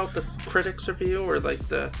sure about the critics' review or, like,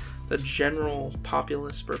 the general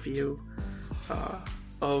populist review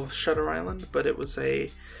of Shutter Island, but it was a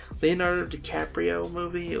Leonardo DiCaprio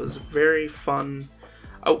movie. It was very fun.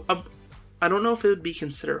 I don't know if it would be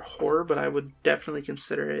considered horror, but I would definitely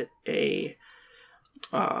consider it a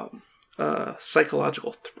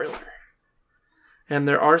psychological thriller. And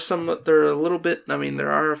there are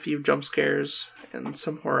a few jump scares and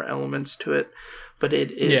some horror elements to it, but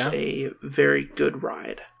it is a very good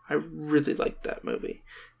ride. I really liked that movie.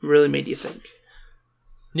 It really made you think.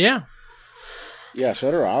 Yeah. Yeah,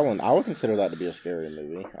 Shutter Island, I would consider that to be a scary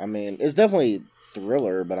movie. I mean, it's definitely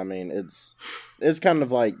thriller, but I mean, it's kind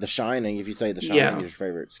of like The Shining. If you say The Shining is your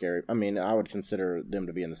favorite scary, I mean, I would consider them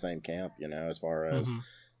to be in the same camp, you know, as far as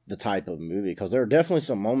the type of movie, because there are definitely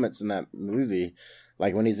some moments in that movie,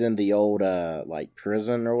 like when he's in the old like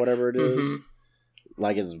prison or whatever it is,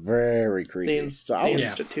 like it's very creepy. The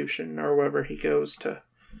institution or wherever he goes to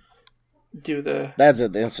do the... That's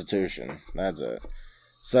it, the institution. That's it.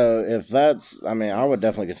 So if that's, I mean, I would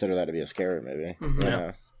definitely consider that to be a scary movie. Mm-hmm.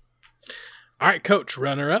 Yeah. All right, Coach,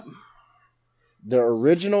 runner up. The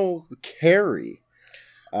original Carrie.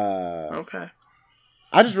 Okay.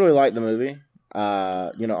 I just really like the movie.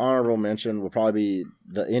 You know, honorable mention would probably be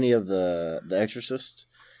any of the Exorcist.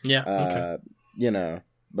 Yeah. Okay. You know,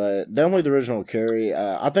 but definitely the original Carrie.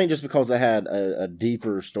 I think just because they had a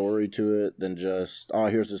deeper story to it than just, oh,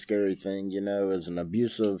 here's the scary thing. You know, it's an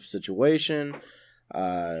abusive situation.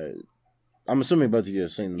 I'm assuming both of you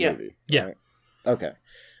have seen the movie. Yeah. Right? Okay.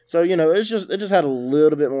 So, you know, it just had a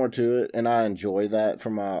little bit more to it, and I enjoy that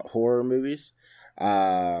from horror movies.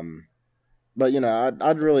 But, you know,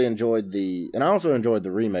 I'd really enjoyed and I also enjoyed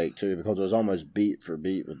the remake, too, because it was almost beat for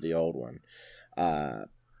beat with the old one.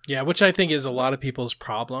 Yeah, which I think is a lot of people's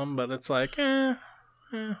problem, but it's like, Yeah,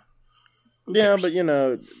 but, you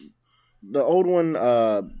know, the old one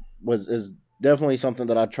is definitely something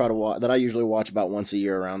that I try to watch, that I usually watch about once a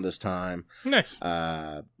year around this time. Nice.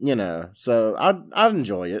 You know, so I'd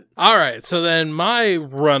enjoy it. All right. So then my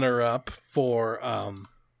runner-up for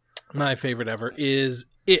my favorite ever is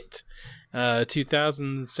It.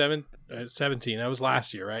 2017. That was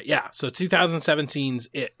last year, right? Yeah. So 2017's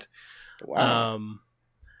It. Wow.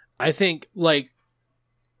 I think, like,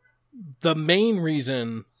 the main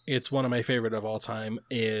reason it's one of my favorite of all time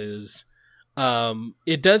is...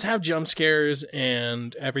 it does have jump scares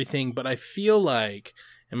and everything, but I feel like,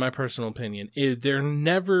 in my personal opinion, they're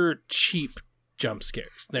never cheap jump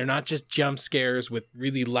scares. They're not just jump scares with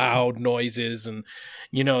really loud noises and,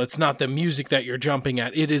 you know, it's not the music that you're jumping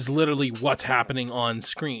at. It is literally what's happening on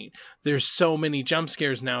screen. There's so many jump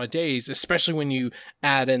scares nowadays, especially when you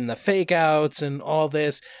add in the fake outs and all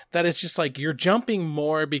this, that it's just like you're jumping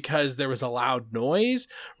more because there was a loud noise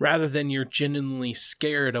rather than you're genuinely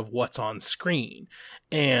scared of what's on screen.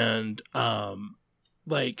 And,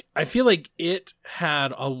 like, I feel like It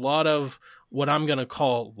had a lot of what I'm going to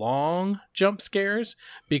call long jump scares,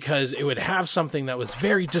 because it would have something that was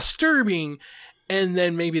very disturbing and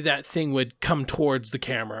then maybe that thing would come towards the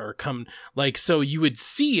camera or come like, so you would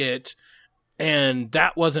see it, and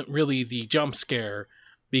that wasn't really the jump scare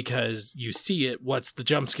because you see it. What's the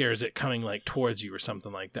jump scare? Is it coming like towards you or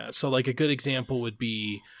something like that? So like a good example would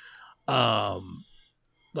be,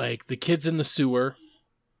 like the kids in the sewer,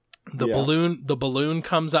 the balloon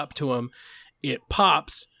comes up to him, it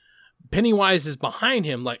pops, Pennywise is behind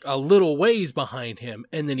him, like a little ways behind him,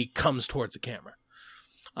 and then he comes towards the camera.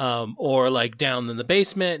 Or like down in the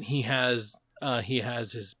basement, he has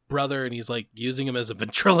his brother, and he's like using him as a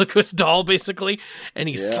ventriloquist doll, basically, and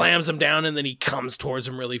he slams him down, and then he comes towards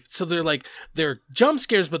him really. So they're jump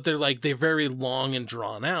scares, but they're very long and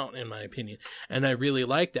drawn out, in my opinion, and I really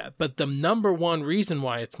like that. But the number one reason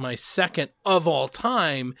why it's my second of all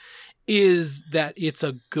time is that it's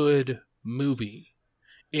a good movie.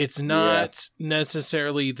 It's not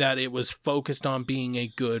necessarily that it was focused on being a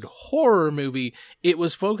good horror movie. It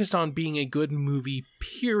was focused on being a good movie,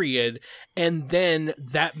 period. And then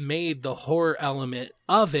that made the horror element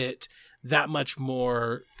of it that much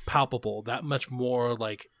more palpable, that much more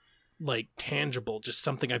like tangible, just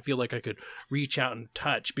something I feel like I could reach out and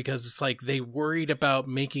touch, because it's like they worried about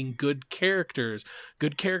making good characters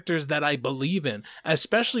that I believe in,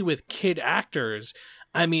 especially with kid actors.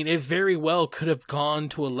 I mean, it very well could have gone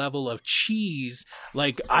to a level of cheese.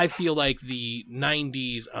 Like, I feel like the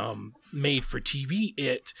 90s made for TV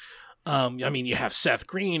I mean, you have Seth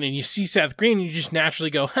Green, and you see Seth Green, and you just naturally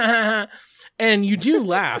go, ha ha ha. And you do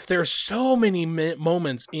laugh. There are so many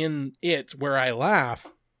moments in it where I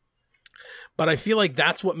laugh. But I feel like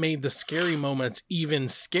that's what made the scary moments even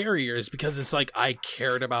scarier, is because it's like I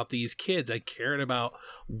cared about these kids. I cared about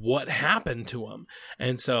what happened to them.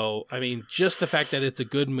 And so, I mean, just the fact that it's a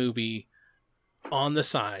good movie on the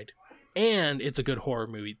side and it's a good horror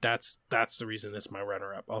movie, that's the reason it's my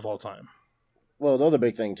runner-up of all time. Well, the other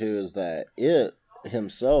big thing, too, is that it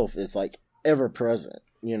himself is, like, ever-present,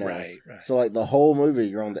 you know? Right. So, like, the whole movie,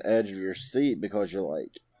 you're on the edge of your seat because you're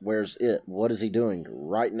like, where's it? What is he doing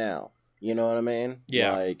right now? You know what I mean?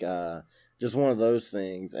 Yeah. Like, just one of those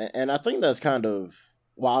things. And I think that's kind of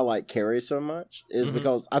why I like Carrie so much, is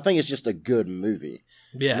because I think it's just a good movie.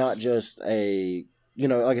 Yes. Not just a, you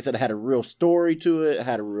know, like I said, it had a real story to it,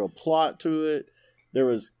 had a real plot to it. There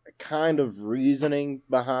was kind of reasoning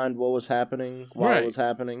behind what was happening, why it was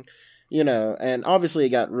happening, you know, and obviously it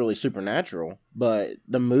got really supernatural, but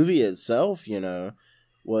the movie itself, you know,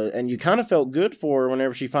 and you kind of felt good for her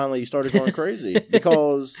whenever she finally started going crazy,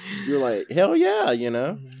 because you're like, hell yeah, you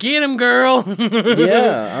know, get him, girl.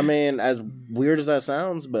 Yeah, I mean, as weird as that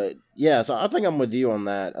sounds, but yeah, so I think I'm with you on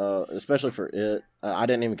that, especially for it. I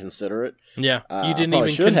didn't even consider it. Yeah, you didn't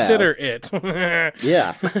even consider it.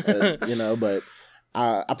 Yeah, you know, but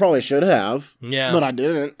I probably should have. Yeah, but I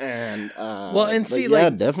didn't. And and see, yeah,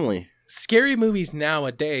 like, definitely scary movies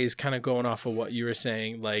nowadays, kind of going off of what you were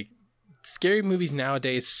saying, like, scary movies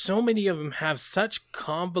nowadays, so many of them have such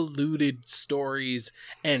convoluted stories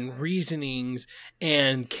and reasonings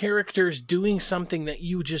and characters doing something that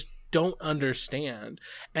you just don't understand.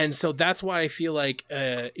 And so that's why I feel like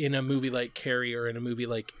in a movie like Carrie or in a movie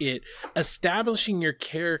like It, establishing your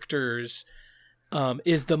characters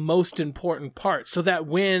is the most important part, so that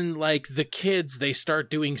when, like, the kids, they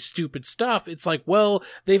start doing stupid stuff, it's like, well,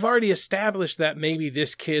 they've already established that maybe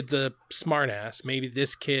this kid's a smartass, maybe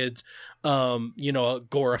this kid's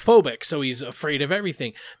agoraphobic, so he's afraid of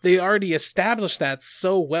everything. They already established that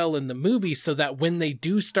so well in the movie, so that when they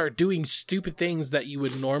do start doing stupid things that you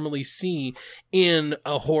would normally see in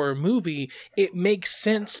a horror movie, it makes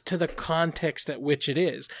sense to the context at which it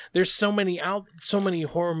is. There's so many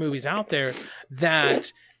horror movies out there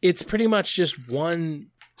that it's pretty much just one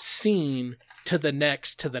scene to the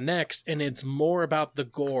next, and it's more about the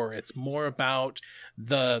gore, it's more about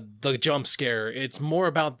the jump scare, it's more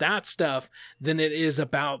about that stuff than it is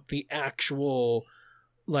about the actual,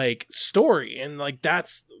 like, story. And, like,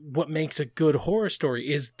 that's what makes a good horror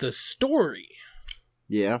story, is the story.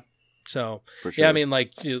 Yeah. So, for sure. Yeah, I mean,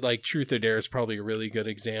 like Truth or Dare is probably a really good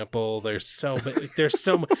example. There's so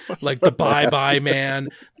like the Bye Bye Man.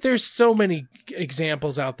 There's so many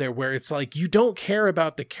examples out there where it's like, you don't care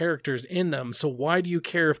about the characters in them, so why do you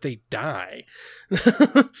care if they die?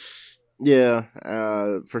 Yeah,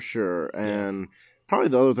 for sure. And probably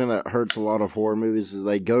the other thing that hurts a lot of horror movies is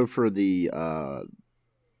they go for the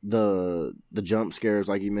jump scares,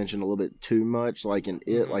 like you mentioned, a little bit too much. Like in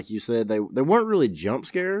It, like you said, they weren't really jump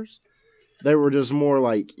scares. They were just more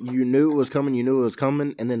like you knew it was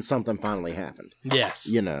coming, and then something finally happened. Yes,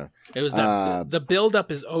 you know, it was the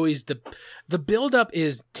build-up is always the build-up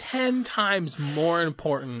is 10 times more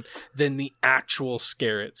important than the actual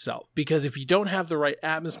scare itself. Because if you don't have the right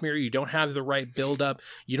atmosphere, you don't have the right build-up,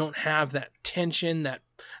 you don't have that tension, that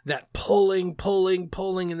pulling,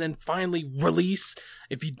 and then finally release.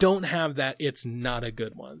 If you don't have that, it's not a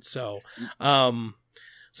good one. So,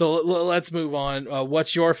 let's move on.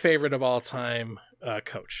 What's your favorite of all time,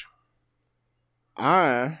 Coach?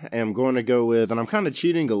 I am going to go with, and I'm kind of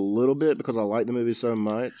cheating a little bit because I like the movie so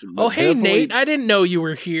much. Oh, hey, Nate. I didn't know you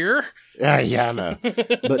were here. Yeah, I know.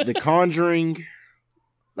 But The Conjuring,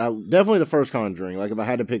 definitely the first Conjuring. Like, if I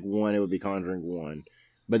had to pick one, it would be Conjuring 1.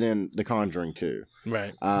 But then The Conjuring 2.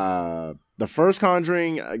 Right. The first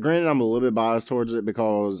Conjuring, granted, I'm a little bit biased towards it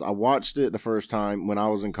because I watched it the first time when I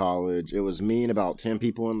was in college. It was me and about 10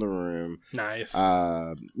 people in the room. Nice.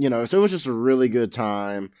 So it was just a really good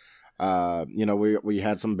time. We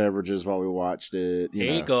had some beverages while we watched it.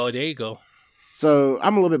 There you go. So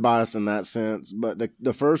I'm a little bit biased in that sense. But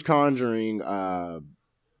the first Conjuring, it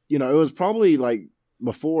was probably like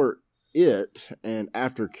before it and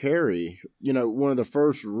after Carrie, one of the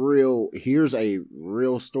first here's a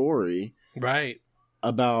real story, right,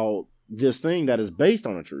 about this thing that is based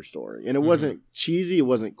on a true story. And it wasn't cheesy, it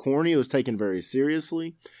wasn't corny, it was taken very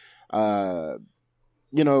seriously. Like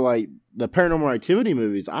the Paranormal Activity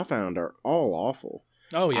movies I found are all awful.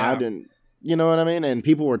 Oh yeah. I didn't, you know what I mean? And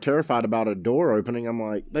people were terrified about a door opening. I'm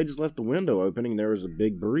like, they just left the window opening, there was a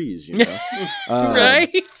big breeze,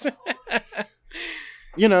 right?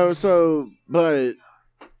 But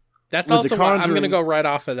that's also why I'm going to go right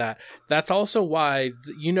off of that. That's also why,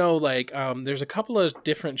 there's a couple of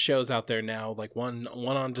different shows out there now, like one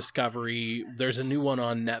on Discovery. There's a new one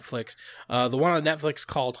on Netflix. The one on Netflix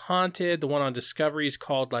called Haunted. The one on Discovery is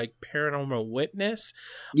called Paranormal Witness.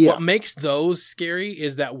 Yeah. What makes those scary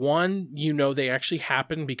is that one, they actually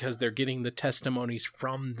happen because they're getting the testimonies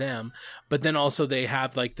from them, but then also they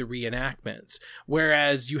have the reenactments.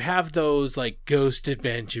 Whereas you have those Ghost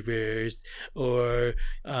Adventurers or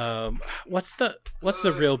what's the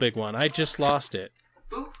real big one? I just lost it.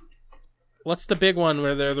 What's the big one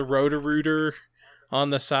where they're the Roto-Rooter on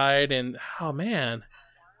the side and oh man,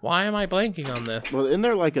 why am I blanking on this? Well, isn't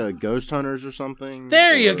there a Ghost Hunters or something?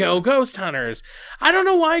 There you go, Ghost Hunters. I don't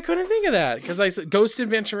know why I couldn't think of that because I said Ghost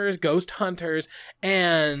Adventurers, Ghost Hunters,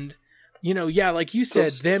 and like you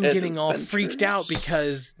said, them getting all freaked out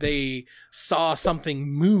because they saw something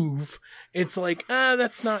move. It's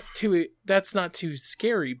that's not too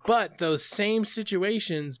scary. But those same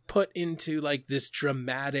situations put into this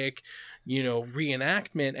dramatic,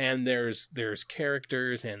 reenactment, and there's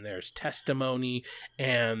characters and there's testimony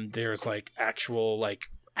and there's actual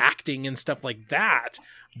acting and stuff like that.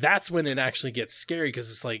 That's when it actually gets scary because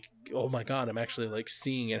it's oh my god, I'm actually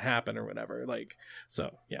seeing it happen or whatever.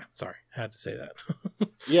 So yeah, sorry, I had to say that.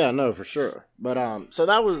 Yeah, no, for sure. But and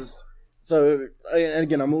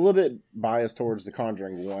again, I'm a little bit biased towards The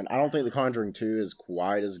Conjuring 1. I don't think The Conjuring 2 is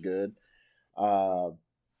quite as good. But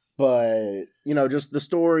just the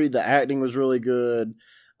story, the acting was really good.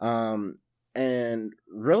 And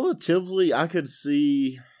relatively, I could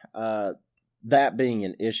see that being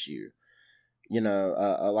an issue.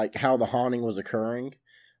 How the haunting was occurring.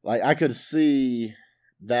 I could see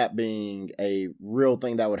that being a real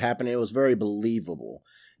thing that would happen. It was very believable.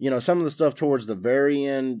 Some of the stuff towards the very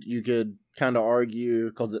end, you could kind of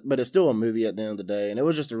argue, but it's still a movie at the end of the day, and it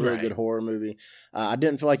was just a really good horror movie. I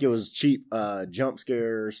didn't feel like it was cheap jump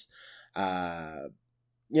scares. So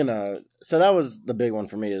that was the big one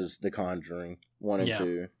for me, is The Conjuring 1 and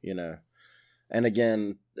 2, And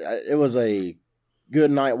again, it was a good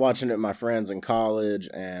night watching it with my friends in college,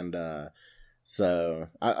 and so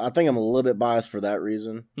I think I'm a little bit biased for that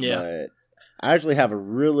reason. Yeah. But I actually have a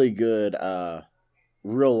really good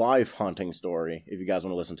real life haunting story if you guys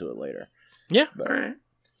want to listen to it later. Yeah. But,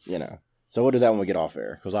 so we'll do that when we get off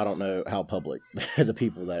air, because I don't know how public the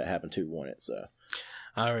people that it happened to want it. So,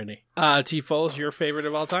 alrighty. T. Foles, your favorite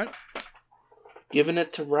of all time? Giving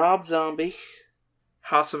it to Rob Zombie,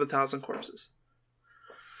 House of a Thousand Corpses.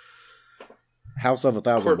 House of a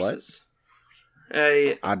Thousand Corpses.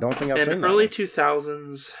 What? I don't think I've seen that. An early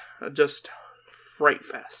 2000s, just fright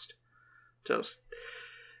fest. Just,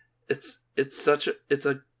 it's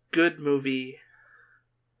a good movie.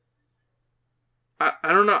 I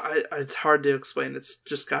don't know. It's hard to explain. It's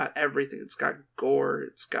just got everything. It's got gore.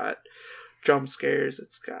 It's got jump scares.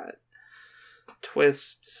 It's got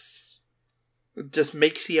twists. It just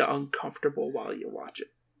makes you uncomfortable while you watch it.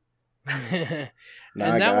 And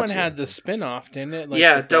that one had the spin-off, didn't it?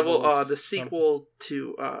 Like the sequel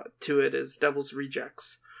to it is Devil's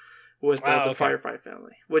Rejects with the Firefly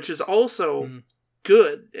family, which is also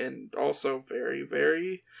good and also very,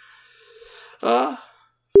 very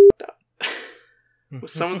with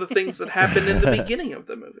some of the things that happen in the beginning of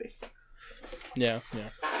the movie. Yeah.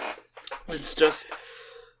 It's just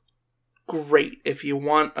great. If you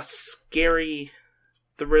want a scary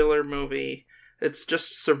thriller movie, it's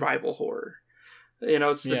just survival horror. You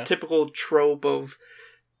know, it's the typical trope of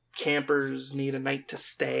campers need a night to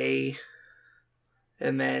stay,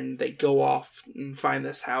 and then they go off and find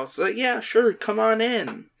this house. Like, yeah, sure, come on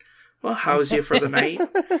in. We'll house you for the night.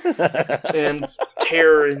 And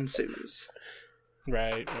terror ensues.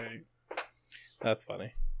 Right. That's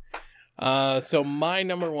funny. So my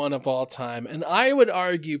number one of all time, and I would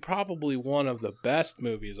argue probably one of the best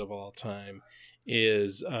movies of all time,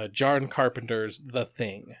 is John Carpenter's The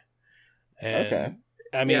Thing. And,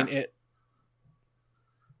 I mean,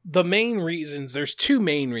 the main reasons, there's two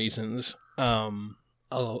main reasons.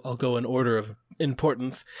 I'll go in order of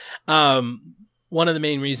importance. One of the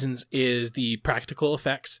main reasons is the practical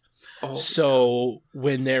effects. So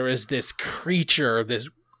when there is this creature, this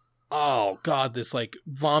like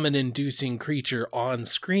vomit-inducing creature on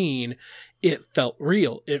screen, it felt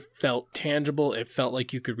real. It felt tangible. It felt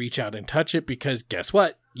like you could reach out and touch it because guess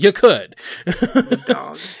what? You could. The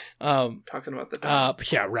dog. Talking about the dog.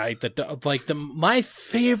 Yeah, right. The dog. Like my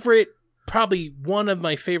favorite, probably one of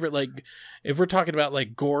my favorite, like if we're talking about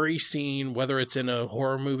like gory scene, whether it's in a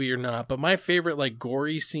horror movie or not, but my favorite like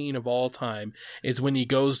gory scene of all time is when he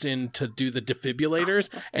goes in to do the defibrillators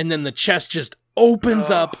and then the chest just opens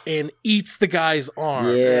up and eats the guy's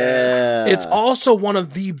arms. Yeah. It's also one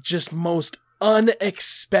of the just most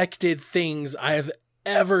unexpected things I have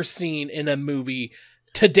ever seen in a movie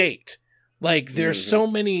to date. Like there's so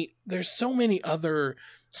many other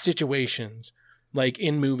situations like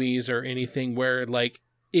in movies or anything where like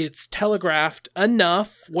it's telegraphed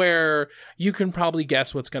enough where you can probably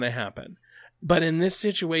guess what's going to happen. But in this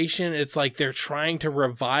situation, it's like they're trying to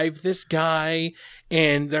revive this guy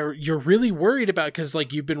and you're really worried about it because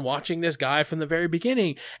like you've been watching this guy from the very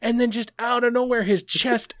beginning and then just out of nowhere, his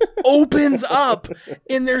chest opens up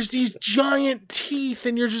and there's these giant teeth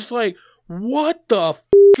and you're just like, what the f***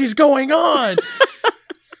 is going on?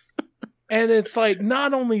 And it's like,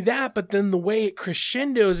 not only that, but then the way it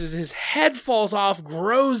crescendos is his head falls off,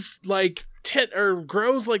 grows like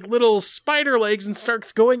little spider legs and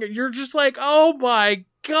starts going. You're just like, oh my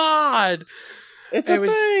God. It's a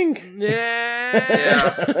thing.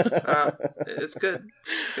 Yeah. It's good.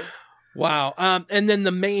 Wow. And then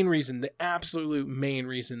the main reason, the absolute main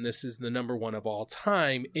reason this is the number one of all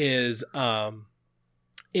time is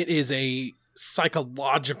it is a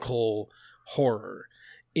psychological horror.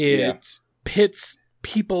 It pits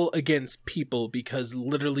people against people because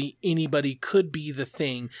literally anybody could be the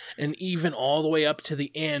thing, and even all the way up to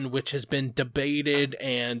the end, which has been debated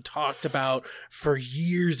and talked about for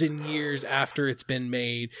years and years after it's been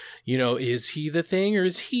made, you know, is he the thing or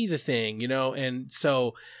is he the thing, you know? And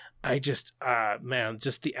so I just,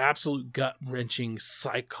 just the absolute gut-wrenching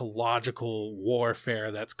psychological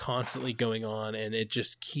warfare that's constantly going on, and it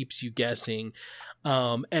just keeps you guessing.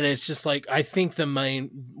 And it's just like, I think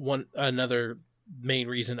another main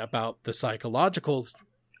reason about the psychological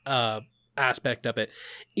aspect of it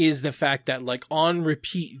is the fact that like on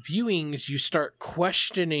repeat viewings you start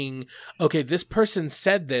questioning, okay, this person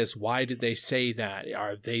said this, why did they say that?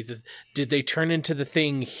 Did they turn into the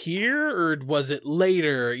thing here or was it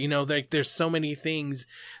later? You know, like there's so many things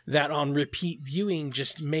that on repeat viewing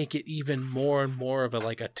just make it even more and more of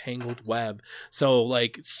a tangled web. So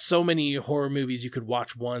like so many horror movies you could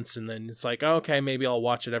watch once and then it's like, okay, maybe I'll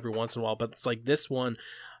watch it every once in a while, but it's like this one,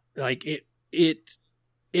 like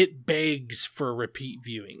it begs for repeat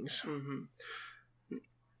viewings. Mm-hmm.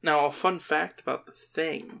 Now, a fun fact about The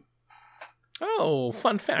Thing. Oh,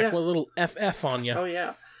 fun fact. Yeah. What a little FF on you. Oh,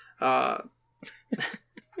 yeah.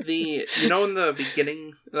 In the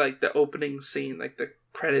beginning, like the opening scene, like the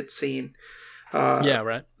credit scene. Yeah,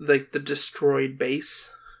 right. Like the destroyed base.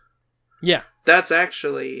 Yeah. That's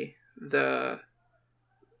actually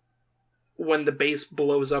when the base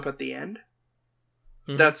blows up at the end.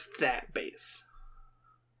 Mm-hmm. That's that base.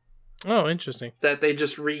 Oh, interesting. That they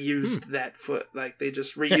just reused that they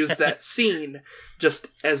just reused that scene just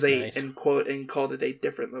as a end quote and called it a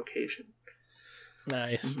different location.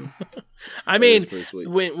 Nice. Mm-hmm. I mean,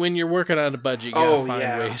 when you're working on a budget, you gotta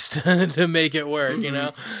find ways to make it work. You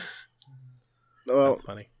know. Well, that's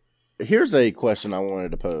funny. Here's a question I wanted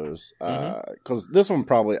to pose because this one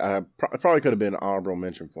probably could have been an honorable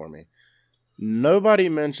mention for me. Nobody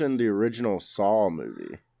mentioned the original Saw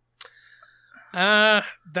movie.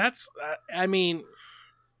 That's, I mean,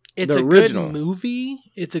 it's The a original. good movie.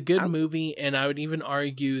 It's a good movie, and I would even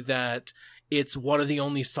argue that it's one of the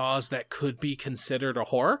only Saws that could be considered a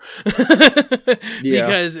horror.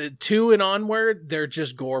 Because 2 and onward, they're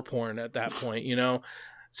just gore porn at that point, you know?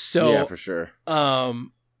 So, yeah, for sure.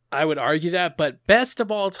 I would argue that, but best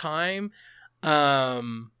of all time, I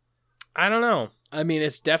don't know. I mean,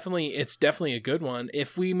 it's definitely a good one.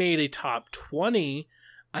 If we made a top 20,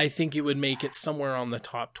 I think it would make it somewhere on the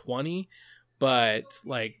top 20, but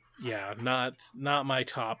like, yeah, not my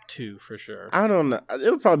top 2 for sure. I don't know.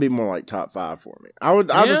 It would probably be more like top 5 for me. I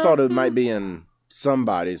just thought it might be in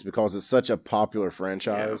somebody's because it's such a popular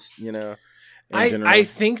franchise, you know. I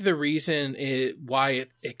think the reason why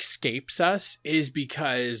it escapes us is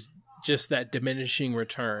because just that diminishing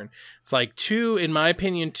return. It's like 2, in my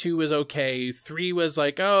opinion, 2 was okay. 3 was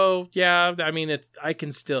like, oh yeah, I mean, I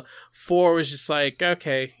can still. 4 was just like,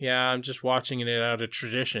 okay, yeah, I'm just watching it out of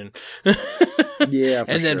tradition. Yeah,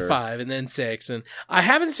 for and then sure. 5, and then 6, and I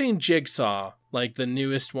haven't seen Jigsaw, like the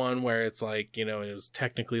newest one where it's like, you know, it was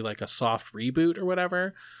technically like a soft reboot or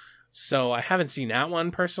whatever. So I haven't seen that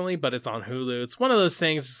one personally, but it's on Hulu. It's one of those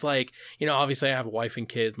things. It's like, you know, obviously I have a wife and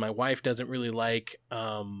kids. My wife doesn't really like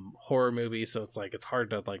horror movies, so it's like it's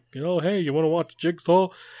hard to like, you know, hey, you want to watch Jigsaw?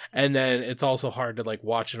 And then it's also hard to like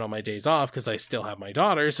watch it on my days off because I still have my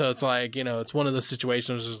daughter. So it's like, you know, it's one of those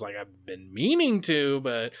situations where it's like I've been meaning to,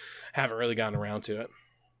 but haven't really gotten around to it.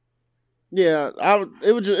 Yeah,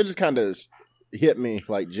 it just kind of hit me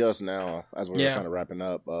like just now as we were kind of wrapping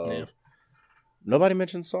up. Nobody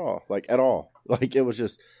mentioned Saw, like, at all. Like, it was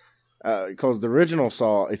just, because the original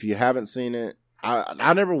Saw, if you haven't seen it,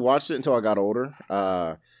 I never watched it until I got older,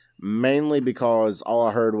 mainly because all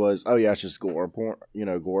I heard was, oh yeah, it's just gore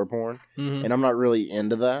porn, and I'm not really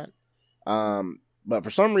into that. But for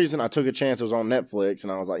some reason, I took a chance, it was on Netflix,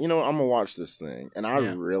 and I was like, you know what, I'm going to watch this thing, and I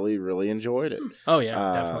really, really enjoyed it. Oh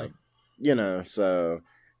yeah, definitely. You know, so,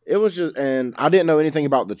 it was just, and I didn't know anything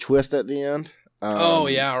about the twist at the end. Oh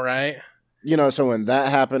yeah, right. You know, so when that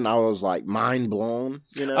happened, I was like mind blown,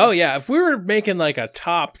 you know? Oh, yeah. If we were making like a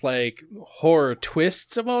top like horror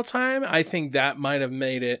twists of all time, I think that might have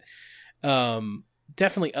made it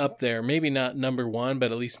definitely up there. Maybe not number 1,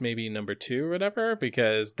 but at least maybe number 2 or whatever,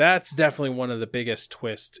 because that's definitely one of the biggest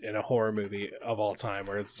twists in a horror movie of all time,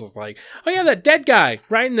 where it's just like, oh, yeah, that dead guy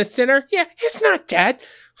right in the center. Yeah, he's not dead.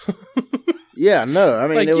 Yeah, no. I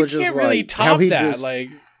mean, like, it was you just can't really like top how he that. just, like,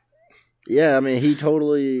 yeah, I mean, he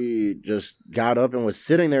totally just got up and was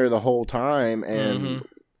sitting there the whole time. And,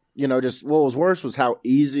 you know, just what was worse was how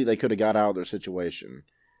easy they could have got out of their situation.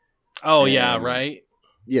 Oh, yeah, right.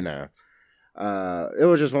 You know, it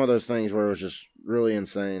was just one of those things where it was just really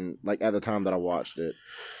insane, like at the time that I watched it.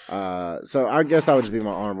 So I guess that would just be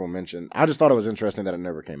my honorable mention. I just thought it was interesting that it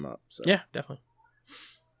never came up. So. Yeah, definitely.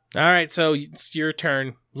 All right, so it's your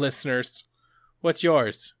turn, listeners. What's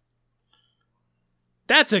yours?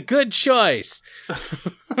 That's a good choice.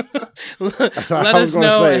 Let us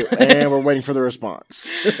know. And we're waiting for the response.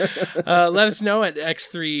 Let us know at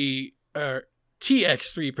X3 or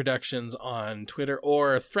TX3 Productions on Twitter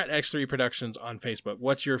or Threat X3 Productions on Facebook.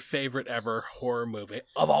 What's your favorite ever horror movie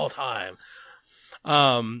of all time?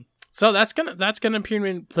 So that's pretty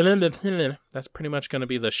much gonna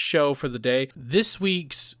be the show for the day. This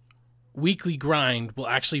week's weekly grind will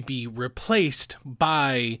actually be replaced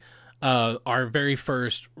by our very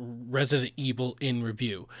first Resident Evil in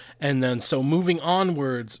review. And then, so moving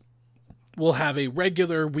onwards, we'll have a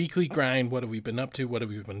regular weekly grind. What have we been up to? What have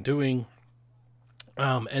we been doing?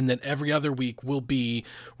 And then every other week will be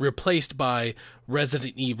replaced by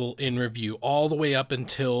Resident Evil in review all the way up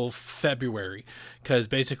until February. Because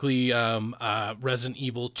basically, Resident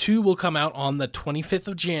Evil 2 will come out on the 25th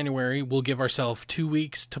of January. We'll give ourselves 2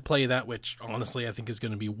 weeks to play that, which honestly I think is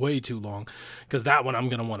going to be way too long. Because that one I'm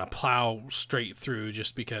going to want to plow straight through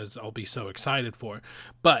just because I'll be so excited for it.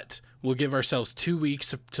 But we'll give ourselves 2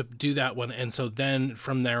 weeks to do that one. And so then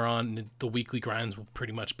from there on, the weekly grinds will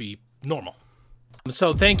pretty much be normal.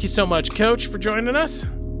 So thank you so much, Coach, for joining us.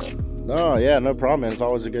 Oh, yeah, no problem, man. It's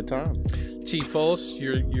always a good time. T. Foles,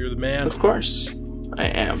 you're the man. Of course, I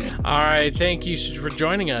am. All right, thank you for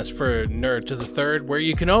joining us for Nerd to the Third, where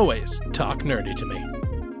you can always talk nerdy to me.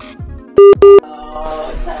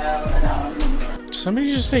 Did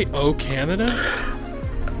somebody just say, "Oh, Canada"?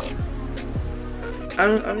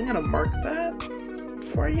 I'm gonna mark that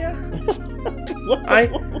for you.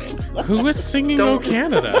 Who was singing "Oh,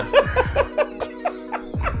 Canada"?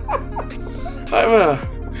 I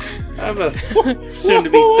have a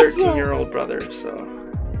soon-to-be 13-year-old brother, so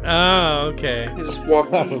Oh, okay. He was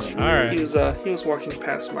walking. All right. He was walking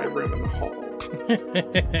past my room in the hall.